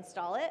and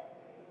install it.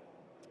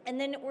 And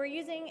then we're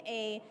using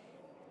an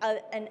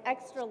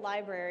extra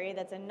library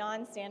that's a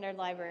non-standard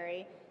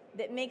library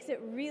that makes it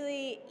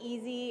really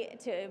easy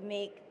to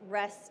make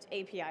REST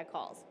API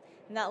calls.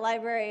 And that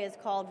library is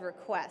called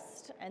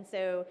request. And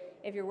so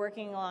if you're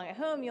working along at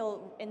home,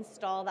 you'll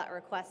install that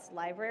request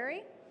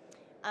library.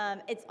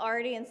 It's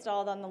already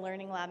installed on the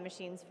Learning Lab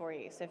machines for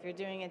you. So if you're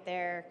doing it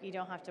there, you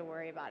don't have to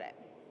worry about it.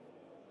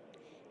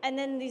 And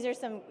then these are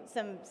some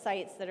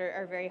sites that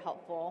are very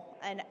helpful.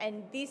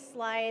 And these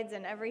slides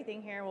and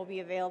everything here will be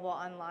available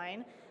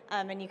online.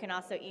 And you can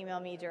also email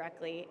me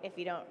directly if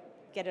you don't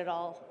get it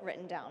all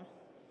written down.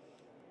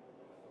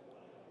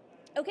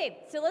 Okay,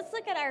 so let's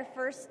look at our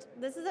first.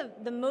 This is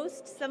the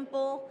most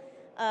simple,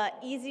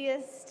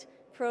 easiest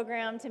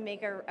program to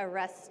make a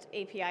REST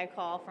API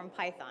call from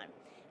Python.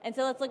 And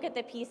so let's look at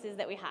the pieces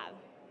that we have.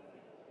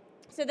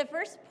 So the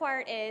first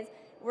part is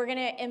we're going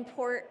to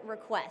import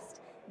request.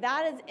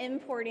 That is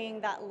importing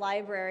that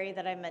library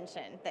that I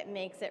mentioned that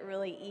makes it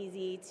really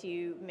easy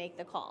to make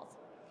the calls.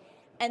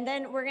 And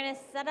then we're going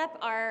to set up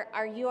our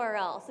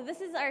URL. So this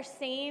is our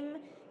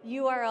same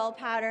URL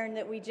pattern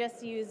that we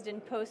just used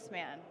in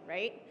Postman,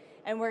 right?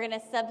 And we're going to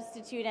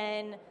substitute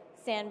in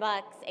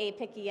sandbox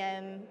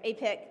APIC-EM,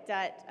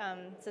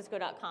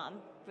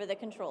 apic.cisco.com for the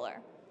controller.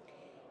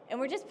 And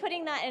we're just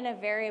putting that in a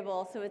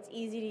variable so it's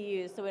easy to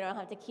use so we don't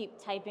have to keep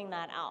typing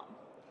that out.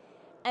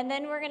 And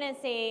then we're going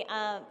to say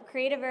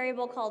create a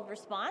variable called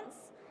response.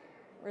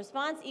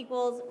 Response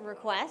equals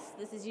request.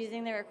 This is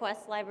using the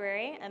request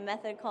library, a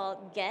method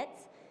called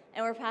get,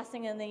 and we're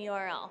passing in the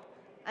URL.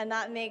 And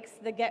that makes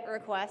the get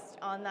request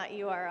on that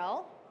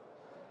URL,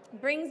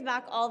 brings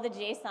back all the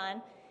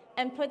JSON,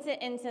 and puts it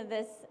into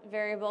this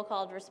variable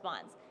called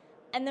response.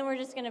 And then we're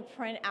just going to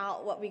print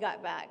out what we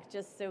got back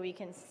just so we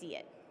can see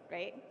it,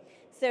 right?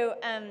 So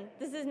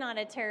this is not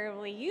a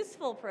terribly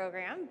useful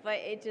program, but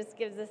it just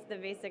gives us the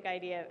basic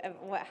idea of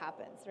what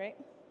happens, right?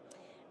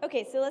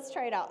 Okay, so let's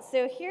try it out.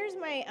 So here's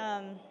my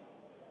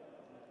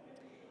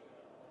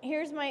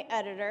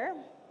editor,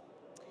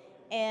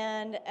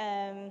 and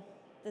I'm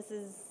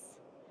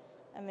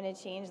going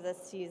to change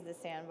this to use the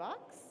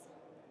sandbox.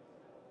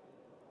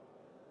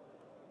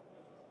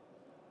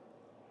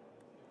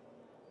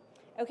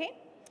 Okay,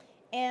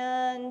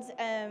 and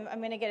I'm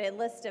going to get a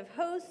list of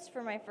hosts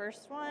for my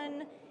first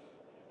one.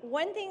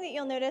 One thing that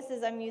you'll notice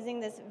is I'm using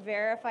this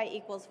verify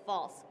equals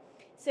false.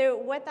 So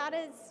what that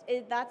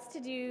is that's to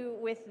do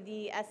with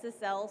the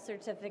SSL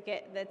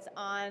certificate that's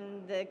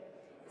on the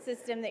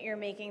system that you're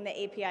making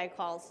the API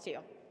calls to.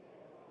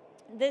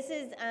 This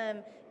is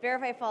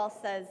verify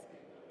false says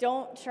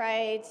don't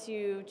try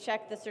to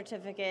check the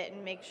certificate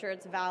and make sure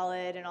it's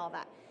valid and all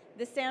that.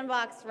 The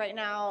sandbox right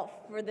now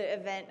for the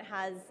event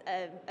has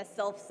a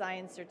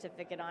self-signed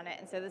certificate on it,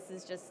 and so this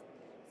is just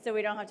so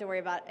we don't have to worry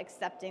about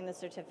accepting the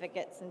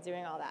certificates and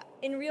doing all that.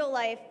 In real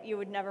life, you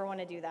would never want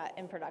to do that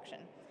in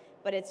production,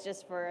 but it's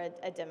just for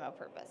a demo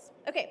purpose.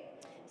 Okay,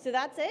 so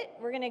that's it.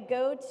 We're going to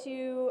go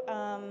to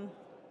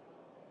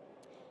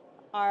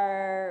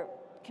our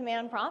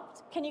command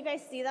prompt. Can you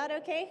guys see that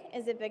okay?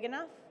 Is it big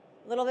enough?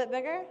 A little bit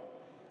bigger?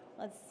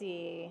 Let's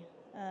see.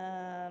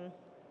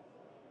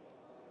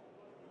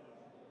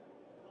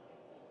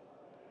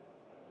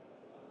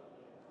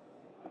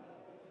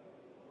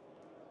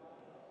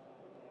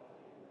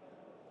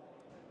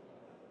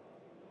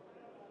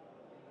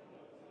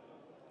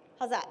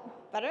 How's that?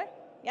 Better?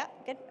 Yeah,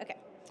 good? Okay.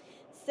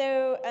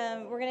 So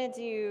we're going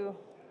to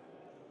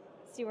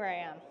see where I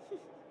am.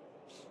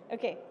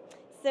 Okay,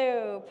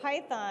 so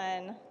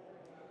Python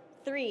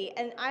 3,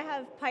 and I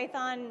have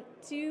Python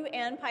 2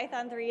 and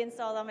Python 3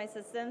 installed on my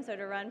system. So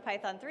to run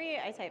Python 3,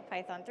 I type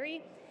Python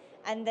 3,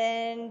 and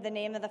then the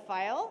name of the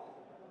file.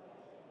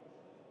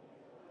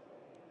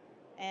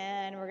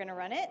 And we're going to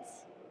run it.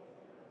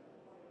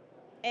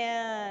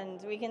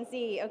 And we can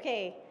see,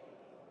 okay,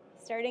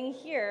 starting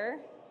here,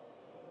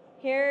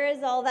 here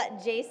is all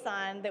that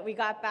JSON that we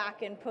got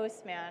back in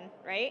Postman,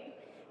 right?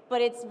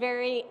 But it's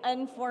very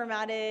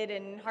unformatted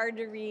and hard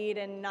to read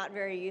and not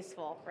very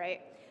useful,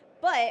 right?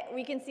 But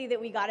we can see that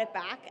we got it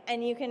back,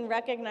 and you can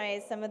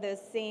recognize some of those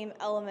same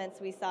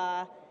elements we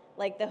saw,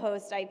 like the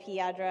host IP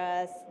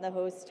address, the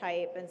host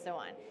type, and so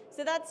on.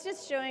 So that's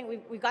just showing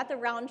we got the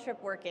round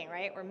trip working,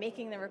 right? We're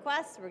making the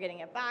request, we're getting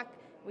it back,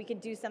 we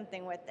could do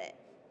something with it.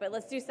 But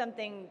let's do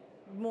something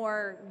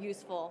more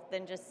useful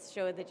than just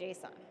show the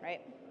JSON,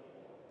 right?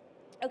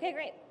 Okay,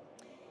 great.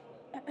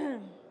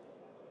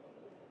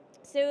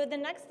 So the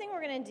next thing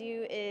we're going to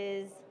do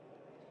is,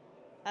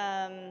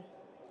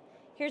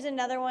 here's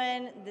another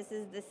one. This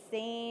is the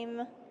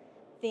same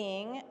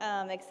thing,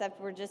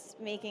 except we're just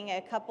making a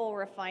couple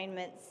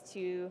refinements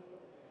to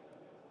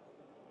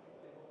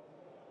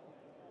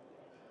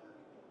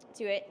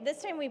it.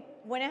 This time we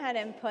went ahead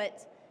and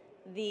put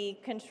the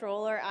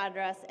controller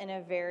address in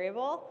a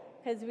variable,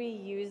 because we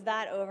use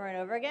that over and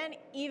over again.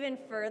 Even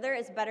further,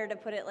 it's better to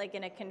put it like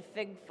in a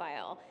config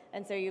file.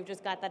 And so you've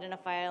just got that in a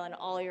file and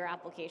all your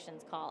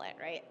applications call it,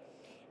 right?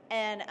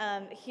 And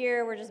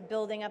here we're just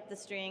building up the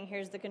string.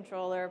 Here's the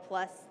controller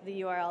plus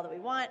the URL that we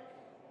want.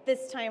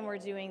 This time we're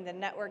doing the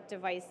network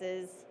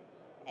devices,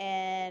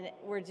 and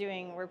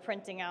we're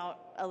printing out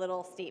a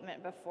little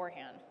statement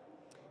beforehand.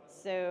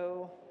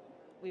 So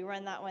we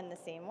run that one the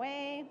same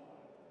way.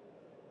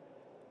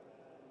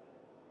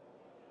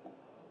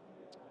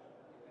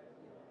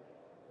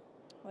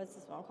 What's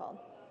this one called?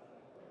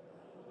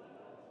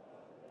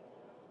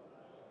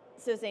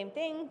 So same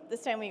thing.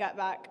 This time we got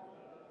back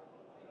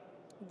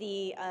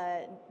the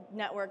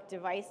network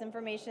device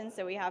information.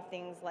 So we have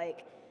things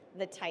like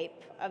the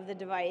type of the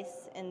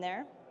device in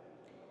there.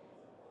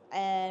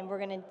 And we're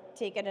going to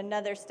take it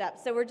another step.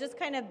 So we're just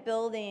kind of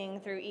building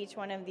through each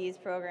one of these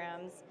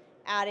programs,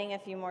 adding a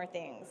few more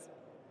things.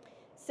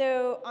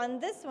 So on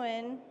this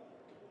one,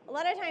 a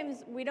lot of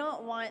times we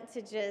don't want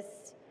to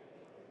just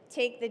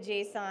take the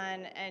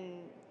JSON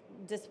and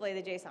display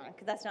the JSON,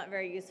 because that's not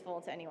very useful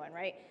to anyone,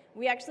 right?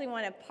 We actually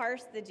want to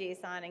parse the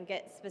JSON and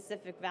get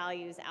specific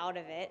values out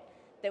of it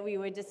that we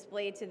would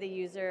display to the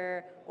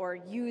user or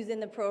use in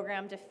the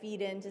program to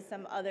feed into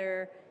some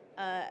other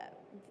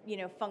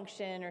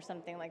function or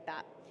something like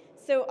that.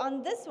 So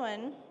on this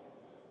one,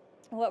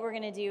 what we're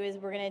going to do is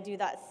we're going to do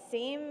that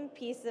same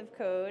piece of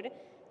code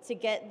to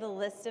get the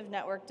list of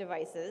network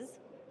devices.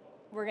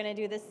 We're going to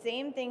do the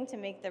same thing to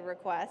make the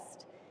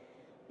request.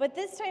 But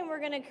this time we're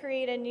going to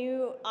create a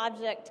new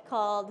object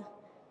called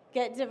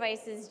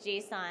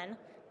getDevicesJSON,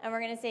 and we're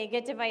going to say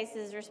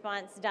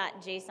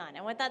getDevicesResponse.json.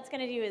 And what that's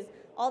going to do is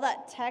all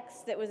that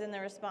text that was in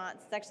the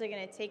response, it's actually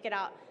going to take it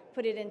out,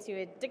 put it into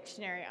a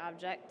dictionary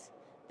object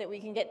that we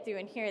can get through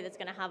in here that's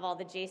going to have all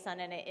the JSON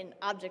in it in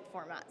object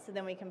format, so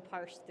then we can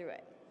parse through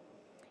it.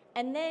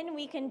 And then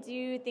we can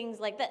do things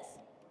like this.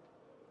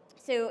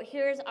 So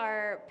here's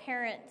our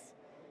parent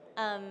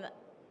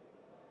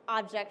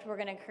object we're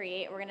going to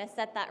create. We're going to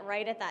set that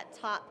right at that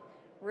top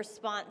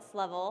response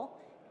level.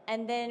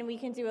 And then we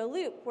can do a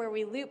loop where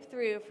we loop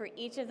through for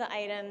each of the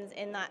items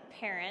in that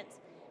parent.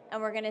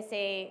 And we're going to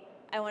say,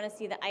 I want to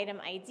see the item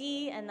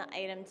ID and the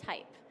item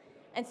type.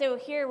 And so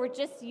here we're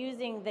just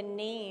using the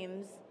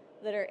names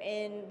that are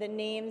in the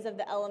names of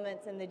the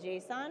elements in the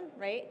JSON,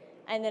 right?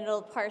 And then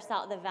it'll parse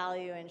out the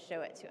value and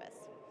show it to us.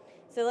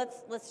 So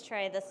let's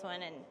try this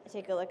one and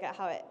take a look at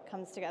how it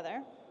comes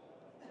together.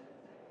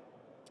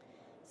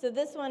 So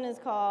this one is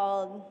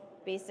called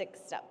Basic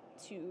Step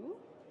 2.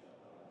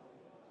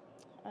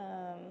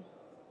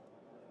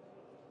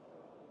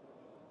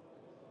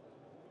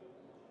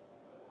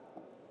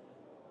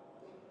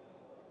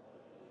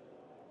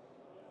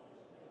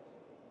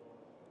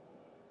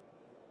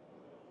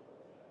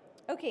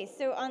 Okay,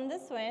 so on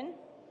this one,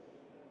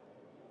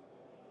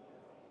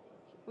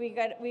 we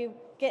get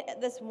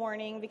this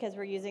warning because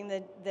we're using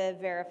the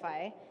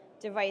verify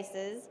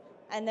devices,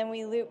 and then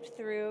we looped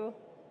through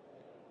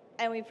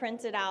and we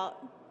printed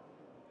out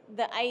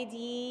the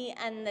ID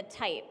and the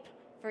type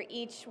for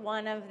each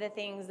one of the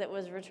things that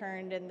was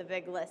returned in the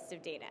big list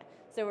of data.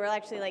 So we're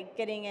actually like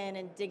getting in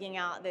and digging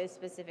out those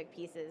specific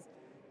pieces.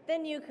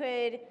 Then you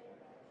could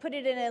put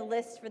it in a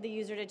list for the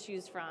user to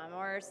choose from,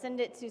 or send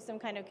it to some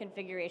kind of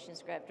configuration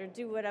script, or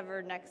do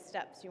whatever next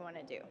steps you want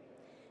to do.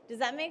 Does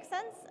that make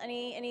sense?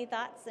 Any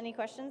thoughts, any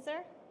questions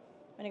there?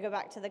 I'm going to go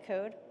back to the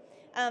code.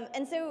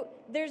 And so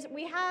there's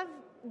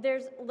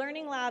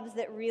learning labs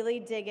that really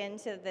dig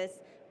into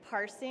this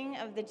parsing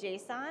of the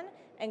JSON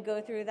and go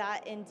through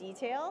that in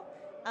detail.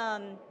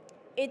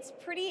 it's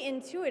pretty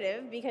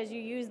intuitive because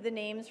you use the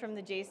names from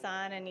the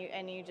JSON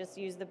and you just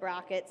use the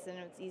brackets and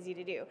it's easy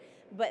to do.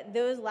 But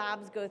those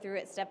labs go through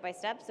it step by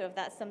step, so if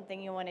that's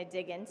something you want to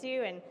dig into,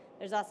 and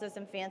there's also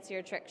some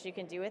fancier tricks you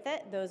can do with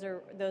it, those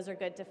are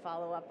good to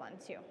follow up on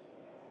too.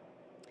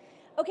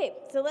 Okay,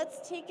 so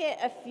let's take it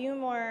a few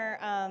more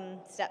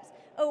steps.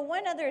 Oh,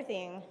 one other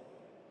thing.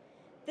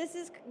 This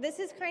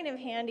is kind of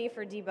handy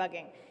for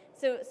debugging.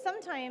 So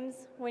sometimes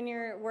when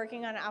you're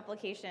working on an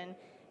application,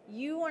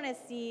 you want to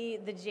see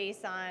the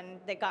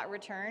JSON that got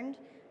returned.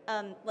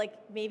 Like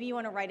maybe you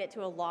want to write it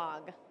to a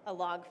log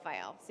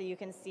file, so you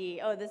can see,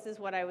 oh, this is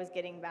what I was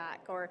getting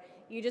back. Or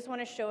you just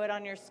want to show it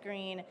on your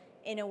screen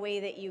in a way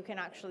that you can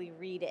actually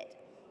read it.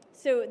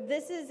 So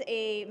this is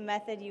a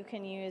method you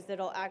can use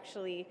that'll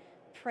actually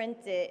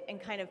print it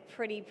and kind of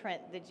pretty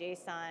print the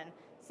JSON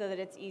so that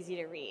it's easy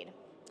to read.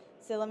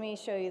 So let me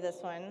show you this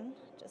one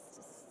just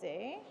to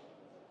see.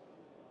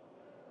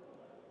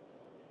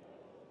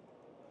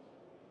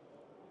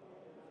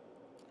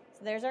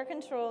 So there's our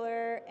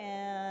controller,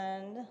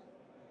 and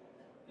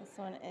this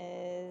one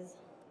is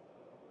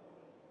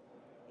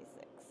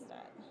B6.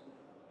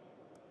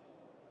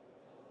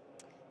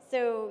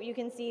 So you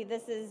can see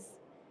this is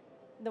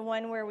the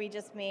one where we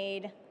just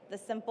made the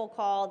simple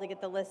call to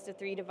get the list of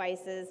 3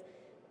 devices,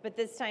 but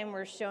this time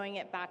we're showing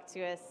it back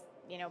to us,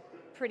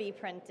 pretty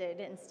printed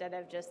instead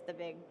of just the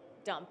big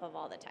dump of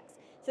all the text.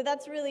 So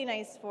that's really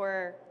nice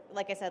for,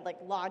 like I said, like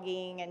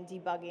logging and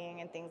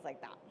debugging and things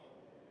like that.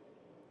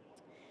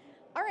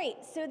 All right,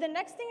 so the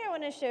next thing I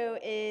want to show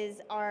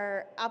is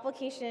our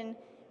application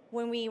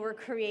when we were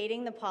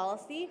creating the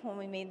policy, when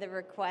we made the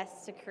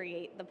request to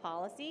create the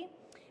policy.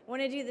 I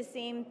want to do the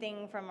same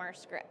thing from our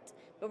script,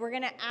 but we're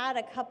going to add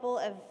a couple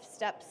of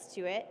steps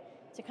to it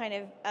to kind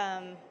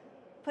of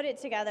put it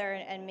together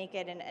and make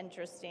it an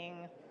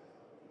interesting.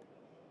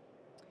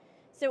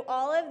 So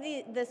all of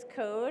this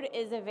code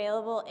is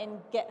available in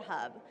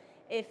GitHub.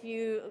 If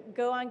you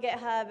go on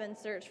GitHub and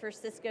search for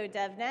Cisco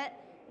DevNet,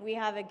 we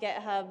have a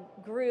GitHub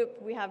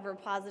group. We have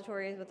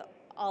repositories with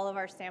all of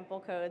our sample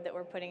code that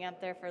we're putting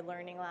up there for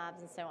learning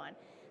labs and so on.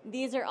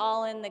 These are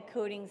all in the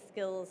coding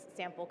skills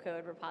sample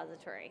code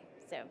repository,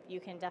 so you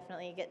can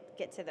definitely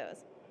get to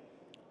those.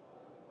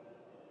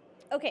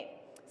 Okay,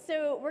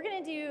 so we're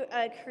going to do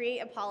create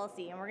a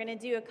policy, and we're going to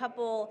do a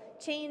couple,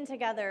 chain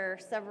together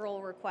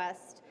several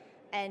requests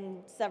and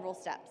several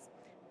steps.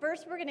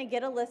 First, we're going to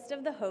get a list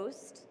of the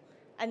host,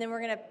 and then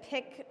we're going to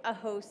pick a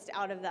host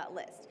out of that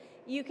list.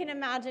 You can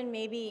imagine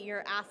maybe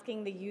you're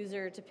asking the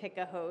user to pick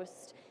a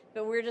host,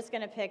 but we're just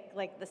going to pick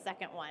like the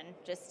second one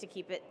just to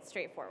keep it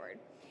straightforward.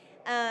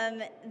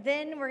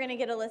 Then we're going to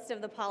get a list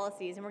of the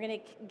policies, and we're going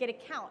to get a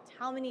count.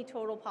 How many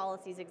total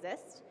policies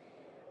exist?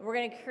 We're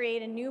going to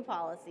create a new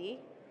policy,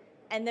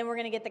 and then we're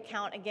going to get the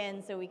count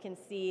again so we can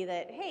see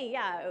that, hey,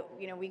 yeah,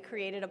 we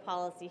created a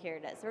policy, here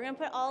it is. So we're going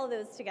to put all of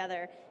those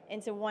together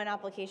into one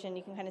application.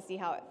 You can kind of see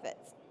how it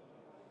fits.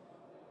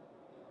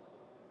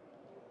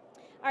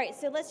 All right,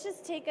 so let's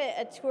just take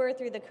a tour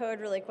through the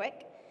code really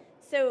quick.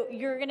 So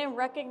you're going to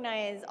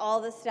recognize all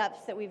the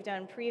steps that we've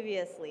done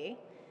previously.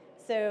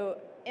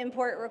 So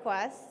import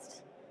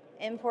request,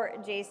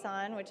 import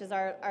JSON, which is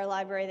our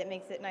library that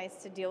makes it nice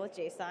to deal with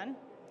JSON.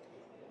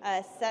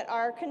 Set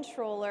our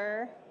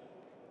controller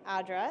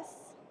address.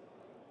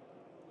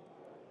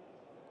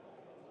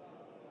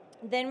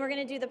 Then we're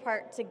going to do the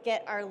part to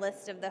get our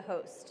list of the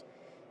host.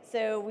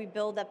 So we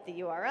build up the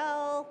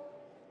URL,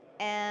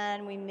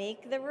 and we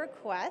make the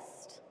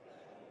request.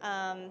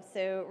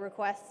 So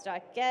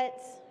request.get,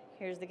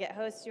 here's the get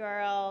host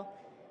URL.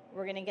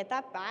 We're going to get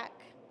that back.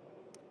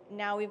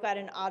 Now we've got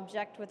an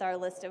object with our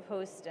list of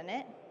hosts in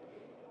it.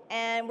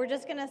 And we're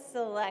just going to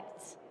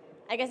select,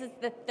 I guess it's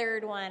the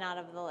third one out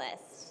of the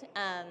list,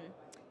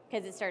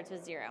 because it starts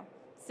with 0.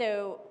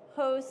 So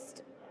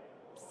host,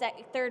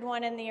 third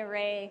one in the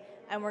array,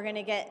 and we're going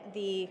to get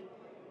the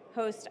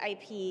host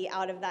IP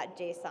out of that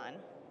JSON.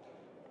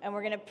 And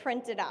we're going to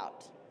print it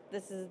out.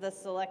 This is the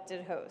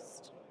selected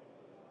host.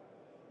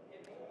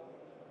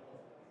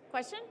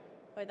 Question?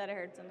 Oh, I thought I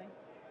heard something.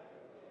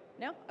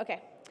 No?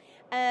 Okay.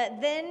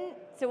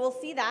 So we'll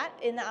see that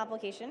in the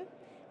application.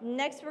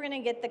 Next, we're going to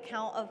get the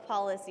count of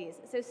policies.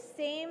 So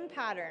same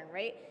pattern,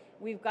 right?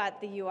 We've got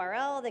the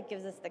URL that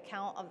gives us the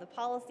count of the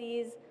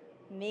policies,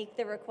 make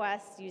the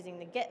request using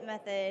the get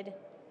method,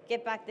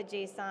 get back the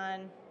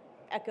JSON,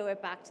 echo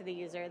it back to the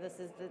user. This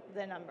is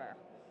the number.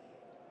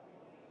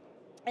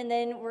 And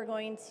then we're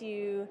going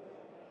to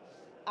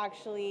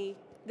actually,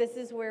 this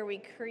is where we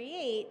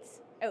create,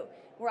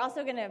 we're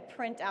also going to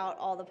print out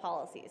all the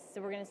policies.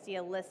 So we're going to see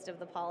a list of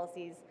the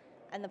policies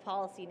and the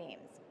policy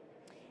names.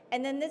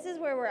 And then this is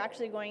where we're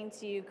actually going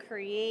to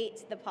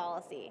create the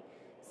policy.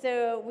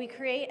 So we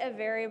create a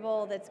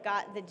variable that's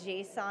got the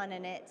JSON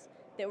in it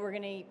that we're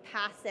going to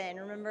pass in.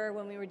 Remember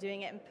when we were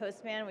doing it in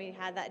Postman, we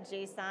had that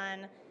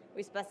JSON,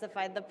 we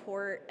specified the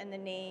port and the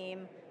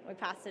name, we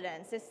passed it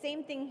in. So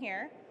same thing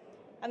here.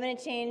 I'm going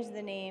to change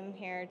the name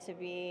here to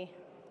be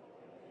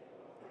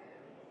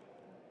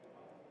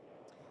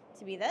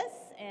this,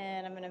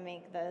 and I'm going to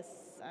make this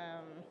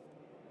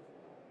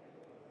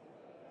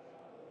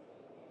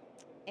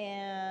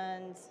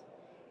And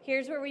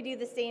here's where we do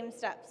the same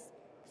steps.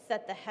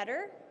 Set the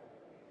header.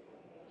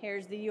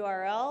 Here's the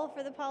URL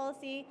for the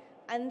policy.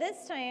 And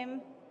this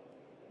time,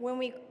 when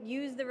we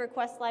use the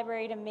request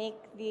library to make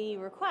the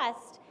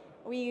request,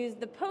 we use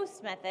the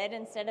post method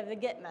instead of the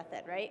get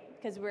method, right?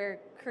 Because we're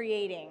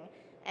creating.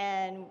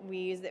 And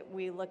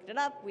we looked it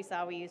up. We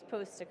saw we use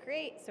post to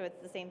create, so it's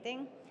the same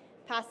thing.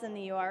 Pass in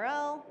the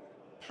URL.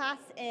 Pass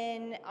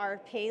in our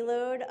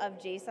payload of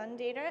JSON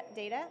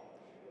data,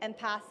 and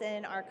pass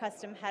in our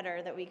custom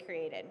header that we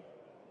created.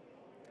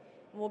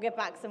 We'll get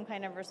back some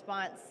kind of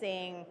response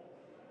saying,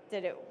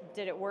 did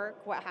it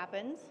work? What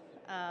happened?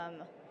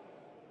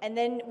 And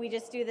then we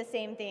just do the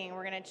same thing.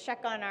 We're going to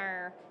check on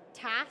our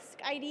task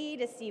ID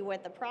to see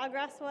what the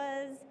progress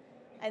was,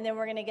 and then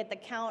we're going to get the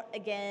count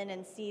again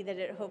and see that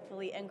it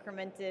hopefully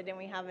incremented and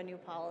we have a new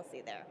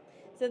policy there.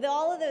 So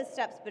all of those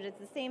steps, but it's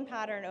the same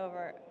pattern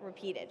over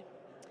repeated.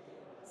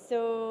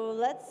 So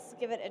let's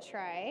give it a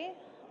try.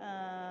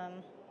 I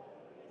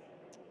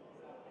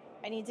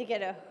need to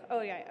get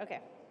oh yeah, okay.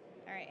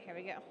 All right, here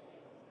we go.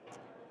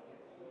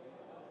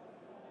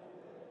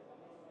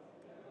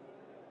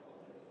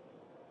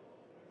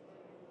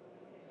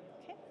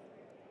 Okay.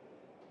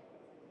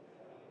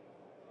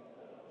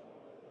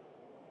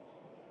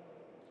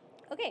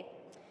 Okay,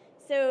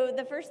 so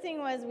the first thing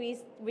was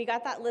we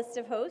got that list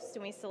of hosts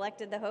and we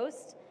selected the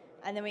host,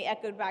 and then we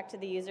echoed back to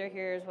the user,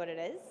 here's what it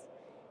is.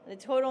 The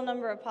total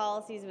number of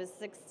policies was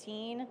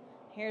 16.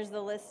 Here's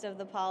the list of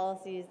the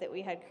policies that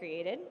we had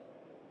created.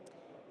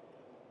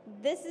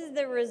 This is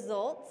the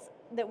results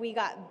that we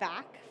got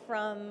back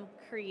from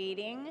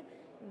creating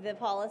the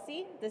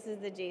policy. This is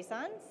the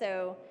JSON.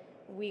 So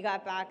we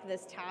got back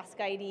this task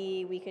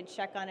ID. We could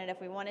check on it if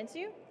we wanted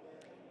to.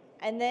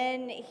 And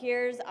then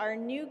here's our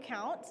new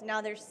count. Now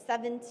there's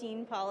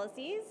 17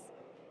 policies.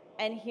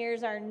 And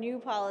here's our new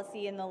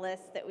policy in the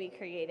list that we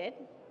created.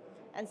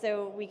 And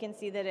so we can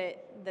see that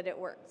it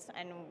works,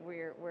 and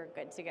we're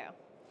good to go.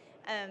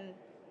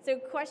 So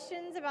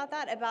questions about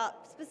that,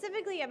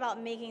 specifically about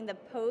making the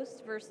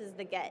post versus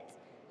the get,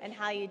 and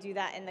how you do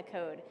that in the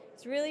code.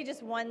 It's really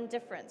just one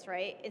difference,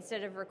 right?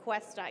 Instead of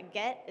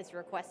request.get, it's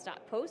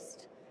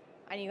request.post,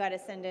 and you got to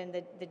send in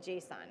the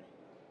JSON.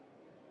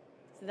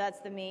 So that's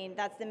the main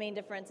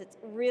difference. It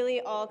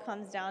really all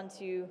comes down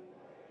to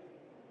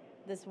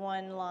this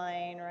one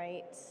line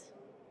right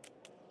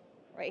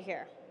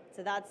here.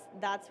 So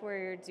that's where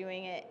you're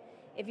doing it.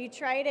 If you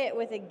tried it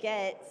with a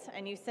get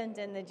and you sent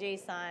in the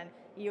JSON,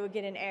 you would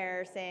get an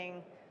error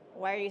saying,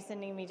 why are you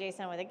sending me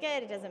JSON with a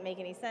get? It doesn't make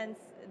any sense.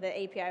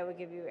 The API would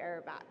give you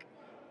error back.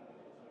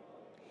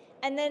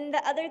 And then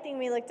the other thing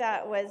we looked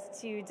at was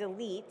to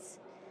delete.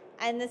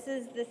 And this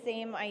is the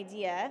same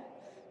idea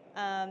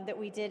that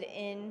we did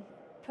in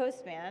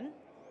Postman.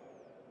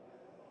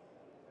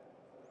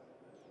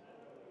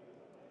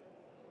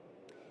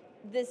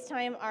 This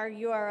time our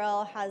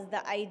URL has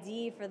the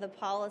ID for the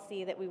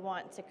policy that we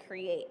want to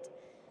create.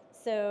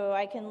 So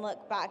I can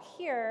look back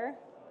here.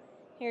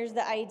 Here's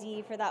the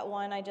ID for that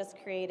one I just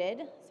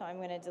created. So I'm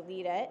going to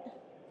delete it.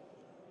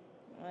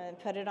 I'm going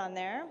to put it on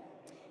there.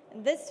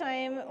 And this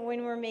time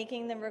when we're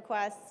making the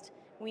request,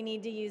 we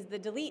need to use the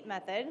delete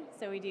method.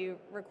 So we do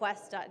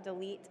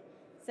request.delete,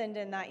 send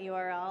in that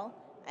URL,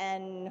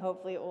 and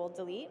hopefully it will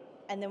delete.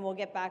 And then we'll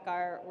get back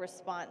our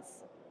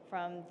response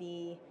from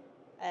the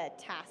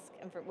task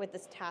with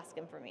this task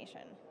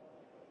information.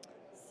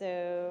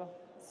 So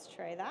let's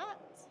try that.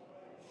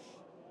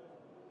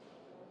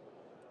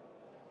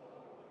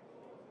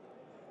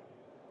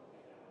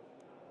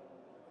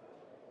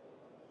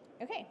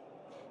 Okay,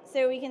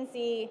 so we can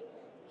see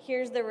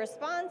here's the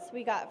response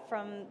we got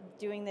from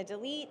doing the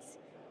delete,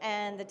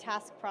 and the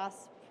task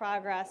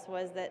progress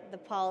was that the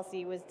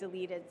policy was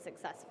deleted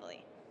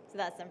successfully. So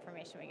that's the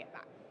information we get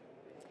back.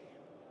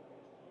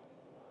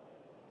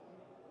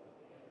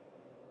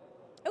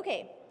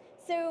 Okay,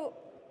 so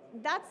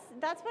that's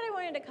what I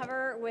wanted to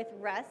cover with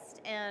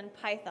REST and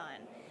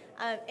Python.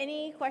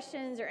 Any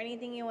questions or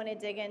anything you want to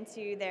dig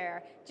into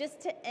there?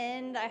 Just to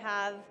end, I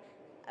have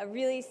a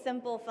really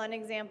simple, fun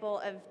example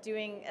of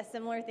doing a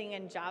similar thing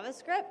in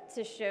JavaScript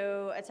to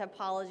show a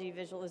topology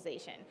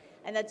visualization.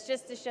 And that's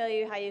just to show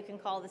you how you can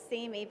call the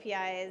same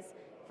APIs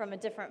from a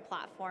different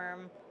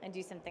platform and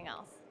do something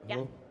else.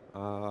 Hello. Yeah?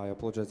 I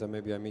apologize that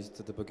maybe I missed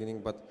at the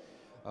beginning, but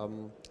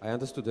I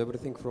understood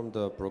everything from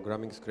the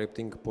programming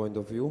scripting point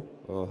of view.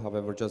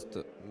 However, just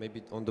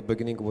maybe on the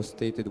beginning was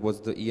stated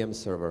was the EM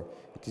server.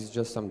 It is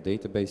just some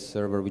database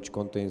server which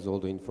contains all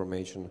the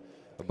information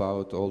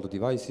about all the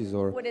devices,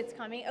 or what it's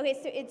coming. Okay,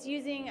 so it's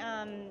using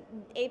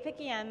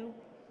APIC-EM,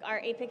 our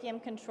APIC-EM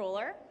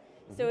controller.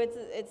 Mm-hmm. So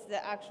it's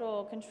the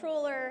actual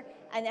controller,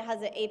 and it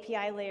has an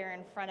API layer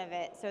in front of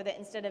it, so that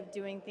instead of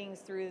doing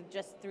things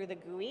just through the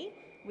GUI,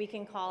 we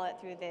can call it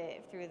through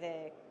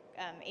the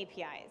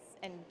APIs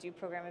and do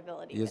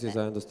programmability. Yes,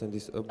 I understand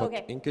this. But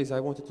okay, in case I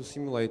wanted to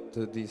simulate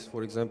this,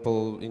 for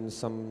example, in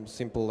some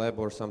simple lab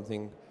or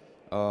something,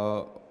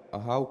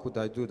 how could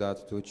I do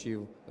that to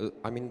achieve,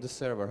 I mean the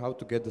server, how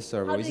to get the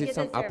server? Is it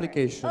some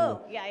application?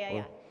 Oh,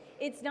 yeah.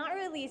 It's not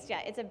released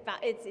yet. It's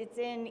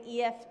in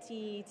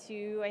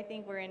EFT2. I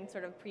think we're in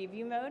sort of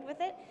preview mode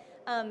with it.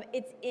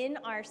 It's in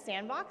our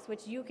sandbox,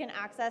 which you can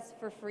access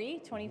for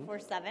free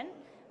 24/7.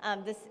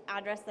 This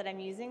address that I'm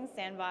using,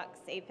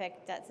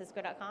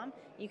 sandboxapic.cisco.com,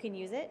 you can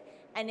use it.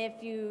 And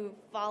if you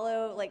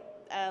follow,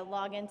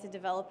 log into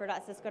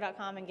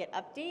developer.cisco.com and get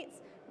updates,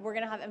 we're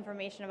going to have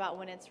information about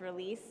when it's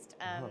released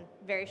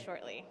very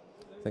shortly.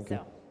 Thank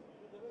you.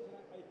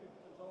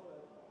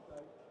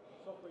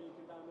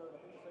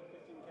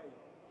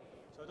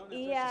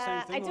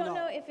 Yeah, I don't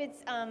know if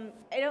it's,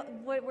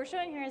 what we're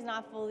showing here is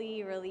not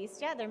fully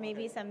released yet. There may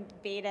be some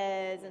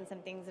betas and some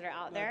things that are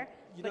out there,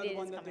 but it is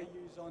coming. You know the one that they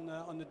use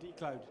on the D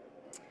cloud?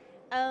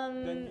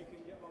 Then you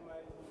can get one where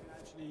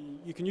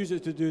you can use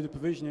it to do the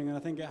provisioning, and I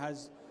think it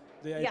has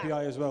the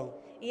API as well.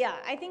 Yeah,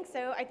 I think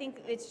so. I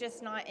think it's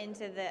just not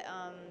into the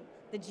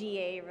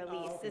GA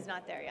release is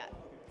not there yet.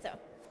 So,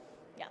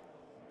 yeah.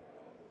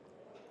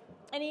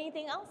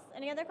 Anything else?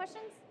 Any other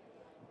questions?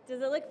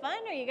 Does it look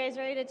fun? Are you guys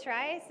ready to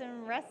try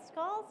some REST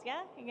calls?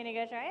 Yeah? You're going to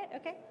go try it?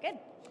 Okay, good.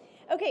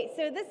 Okay,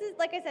 so this is,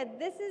 like I said,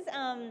 this is,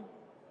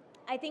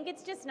 I think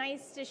it's just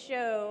nice to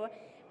show,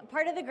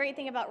 part of the great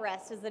thing about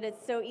REST is that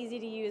it's so easy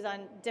to use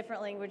on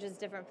different languages,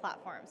 different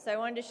platforms. So I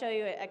wanted to show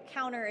you a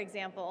counter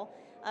example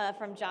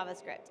from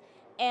JavaScript.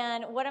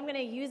 And what I'm going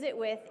to use it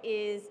with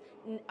is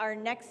our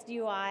NeXt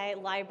UI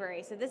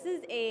library. So this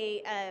is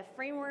a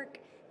framework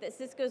that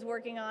Cisco's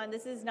working on.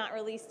 This is not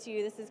released to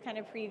you. This is kind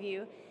of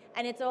preview.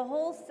 And it's a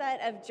whole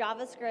set of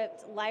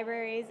JavaScript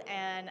libraries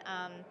and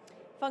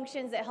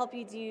functions that help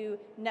you do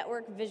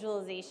network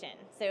visualization.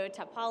 So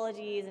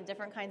topologies and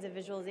different kinds of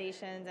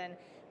visualizations. And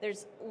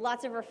there's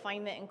lots of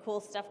refinement and cool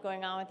stuff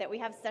going on with it. We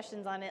have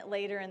sessions on it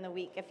later in the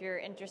week if you're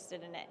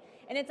interested in it.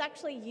 And it's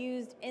actually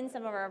used in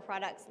some of our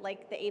products,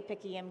 like the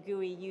APIC-EM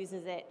GUI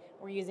uses it.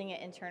 We're using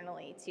it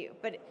internally too.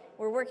 But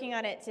we're working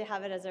on it to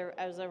have it as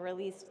a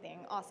released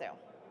thing also.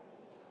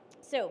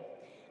 So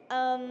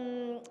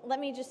let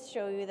me just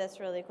show you this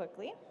really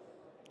quickly.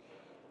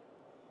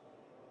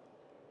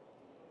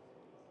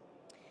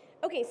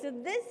 Okay, so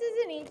this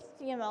is an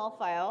HTML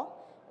file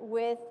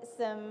with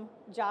some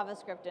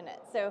JavaScript in it.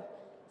 So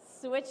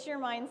switch your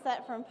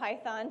mindset from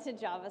Python to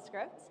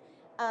JavaScript.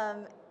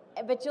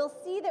 But you'll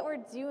see that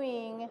we're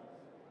doing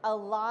a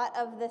lot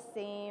of the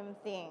same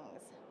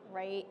things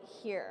right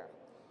here.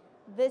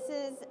 This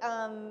is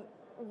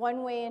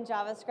one way in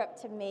JavaScript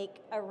to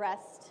make a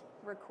REST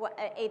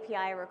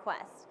API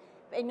request.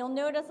 And you'll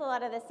notice a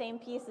lot of the same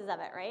pieces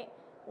of it, right?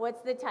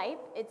 What's the type?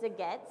 It's a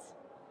get.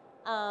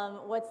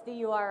 What's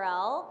the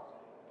URL?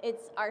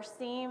 It's our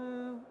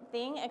same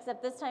thing,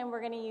 except this time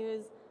we're going to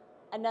use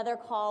another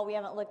call we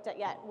haven't looked at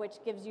yet,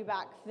 which gives you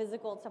back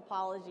physical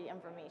topology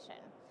information.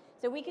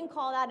 So we can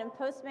call that in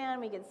Postman.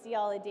 We can see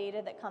all the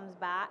data that comes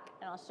back,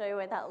 and I'll show you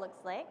what that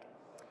looks like.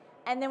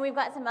 And then we've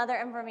got some other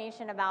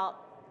information about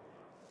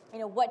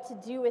what to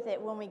do with it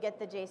when we get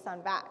the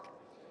JSON back.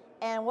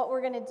 And what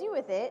we're going to do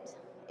with it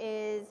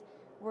is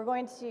we're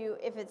going to,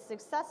 if it's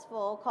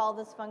successful, call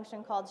this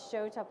function called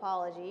show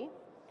topology.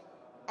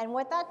 And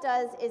what that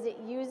does is it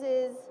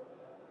uses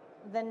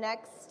the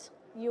NeXt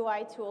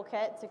UI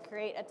toolkit to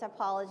create a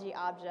topology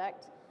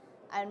object.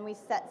 And we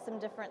set some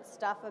different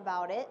stuff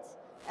about it.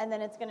 And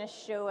then it's going to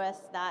show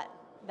us that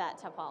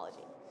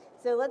topology.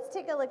 So let's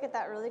take a look at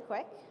that really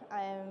quick.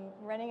 I'm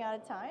running out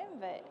of time,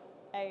 but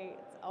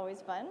it's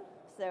always fun.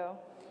 So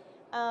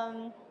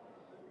let's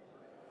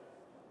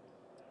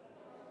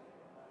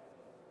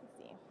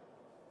see.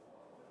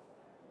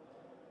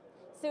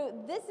 So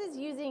this is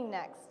using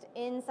NeXt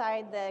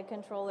inside the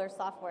controller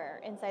software,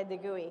 inside the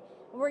GUI.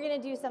 We're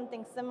going to do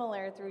something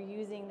similar through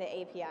using the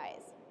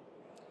APIs.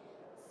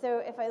 So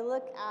if I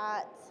look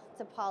at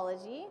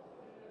topology,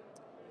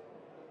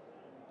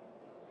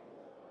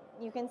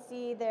 you can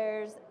see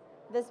there's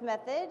this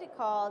method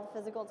called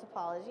physical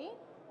topology.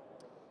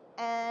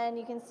 And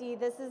you can see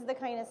this is the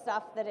kind of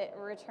stuff that it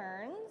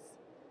returns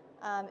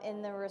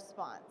in the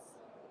response.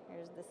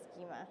 Here's the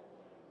schema.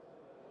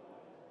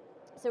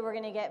 So we're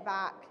going to get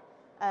back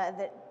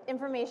the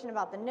information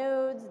about the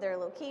nodes, their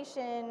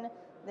location,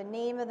 the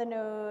name of the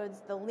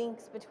nodes, the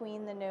links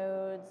between the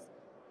nodes,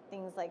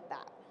 things like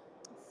that.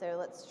 So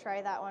let's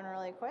try that one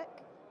really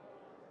quick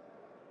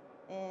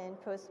in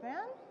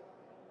Postman.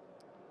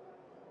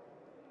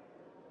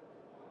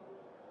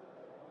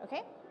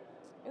 Okay.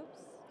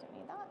 Oops, don't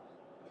need that.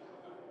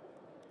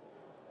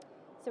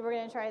 So we're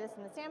going to try this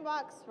in the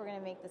sandbox. We're going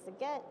to make this a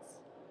get.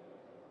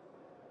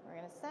 We're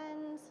going to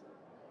send.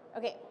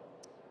 Okay.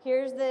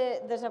 Here's the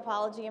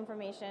topology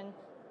information.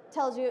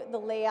 Tells you the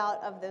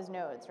layout of those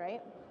nodes,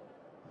 right?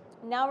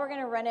 Now we're going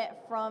to run it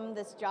from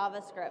this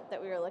JavaScript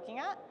that we were looking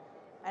at.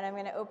 And I'm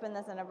going to open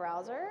this in a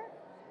browser.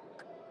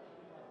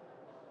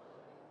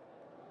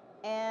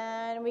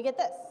 And we get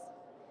this,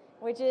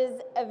 which is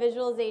a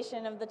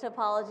visualization of the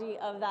topology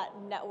of that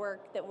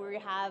network that we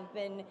have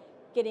been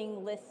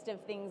getting list of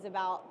things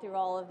about through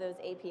all of those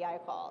API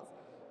calls.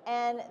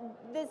 And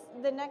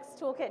the NeXt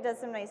toolkit does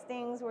some nice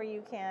things where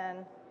you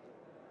can,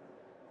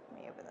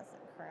 let me open this in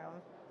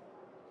Chrome.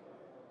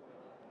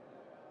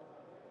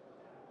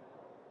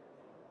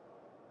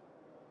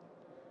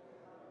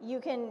 You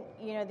can,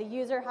 the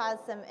user has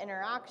some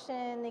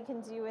interaction they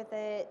can do with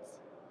it.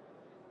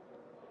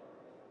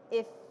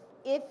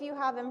 If you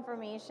have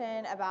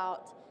information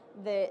about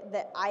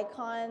the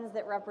icons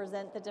that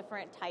represent the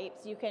different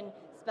types, you can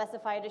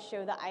specify to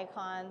show the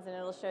icons, and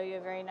it'll show you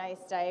a very nice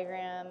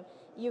diagram.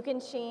 You can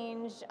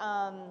change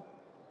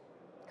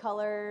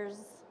colors.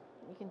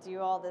 You can do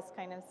all this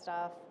kind of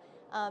stuff.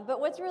 But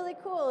what's really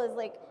cool is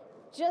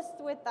just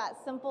with that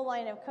simple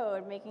line of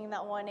code, making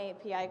that one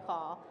API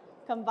call,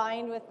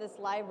 combined with this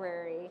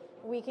library,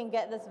 we can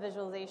get this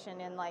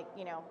visualization in a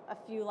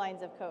few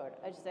lines of code,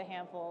 just a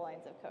handful of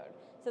lines of code.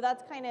 So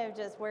that's kind of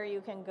just where you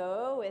can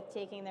go with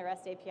taking the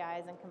REST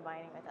APIs and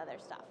combining with other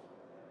stuff.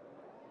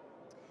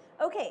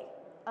 Okay,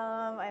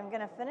 I'm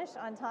going to finish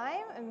on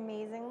time,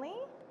 amazingly.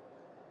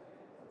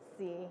 Let's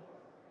see.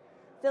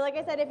 So like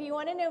I said, if you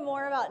want to know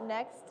more about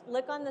NeXt,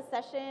 look on the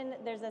session.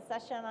 There's a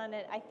session on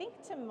it, I think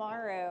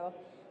tomorrow,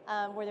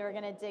 where they're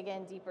going to dig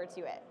in deeper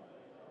to it.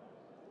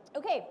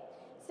 Okay,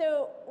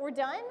 so we're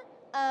done.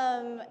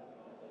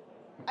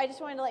 I just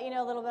wanted to let you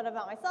know a little bit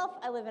about myself.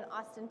 I live in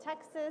Austin,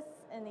 Texas,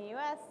 in the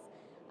US.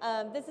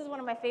 This is one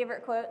of my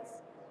favorite quotes.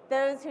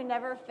 Those who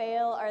never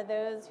fail are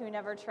those who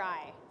never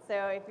try.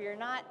 So if you're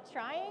not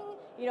trying,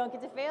 you don't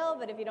get to fail,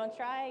 but if you don't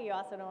try, you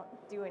also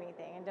don't do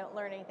anything and don't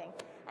learn anything.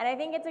 And I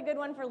think it's a good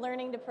one for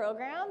learning to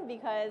program,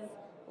 because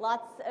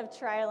lots of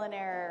trial and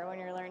error when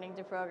you're learning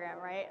to program,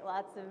 right?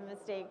 Lots of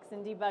mistakes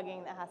and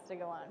debugging that has to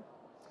go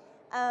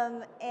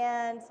on.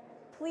 And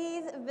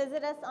please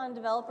visit us on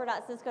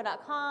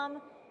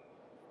developer.cisco.com.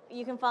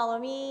 You can follow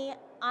me.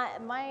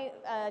 My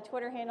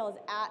Twitter handle is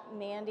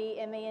 @Mandy,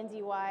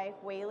 M-A-N-D-Y,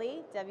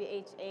 Whaley,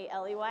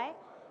 W-H-A-L-E-Y.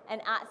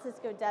 And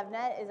 @Cisco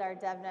DevNet is our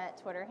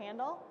DevNet Twitter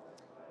handle.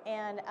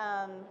 And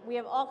we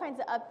have all kinds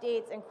of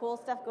updates and cool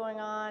stuff going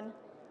on.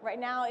 Right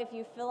now, if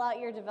you fill out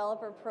your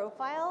developer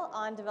profile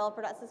on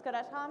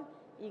developer.cisco.com,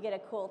 you get a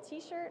cool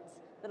t-shirt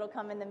that'll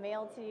come in the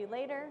mail to you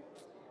later.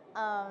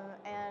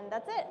 And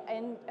that's it.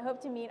 And I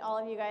hope to meet all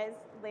of you guys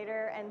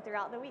later and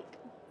throughout the week.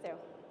 So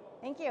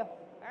thank you.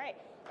 All right.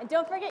 And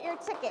don't forget your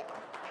ticket.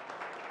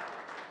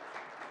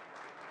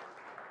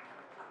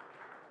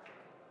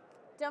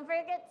 Don't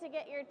forget to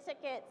get your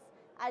tickets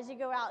as you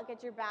go out.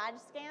 Get your badge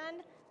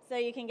scanned so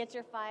you can get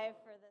your 5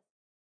 for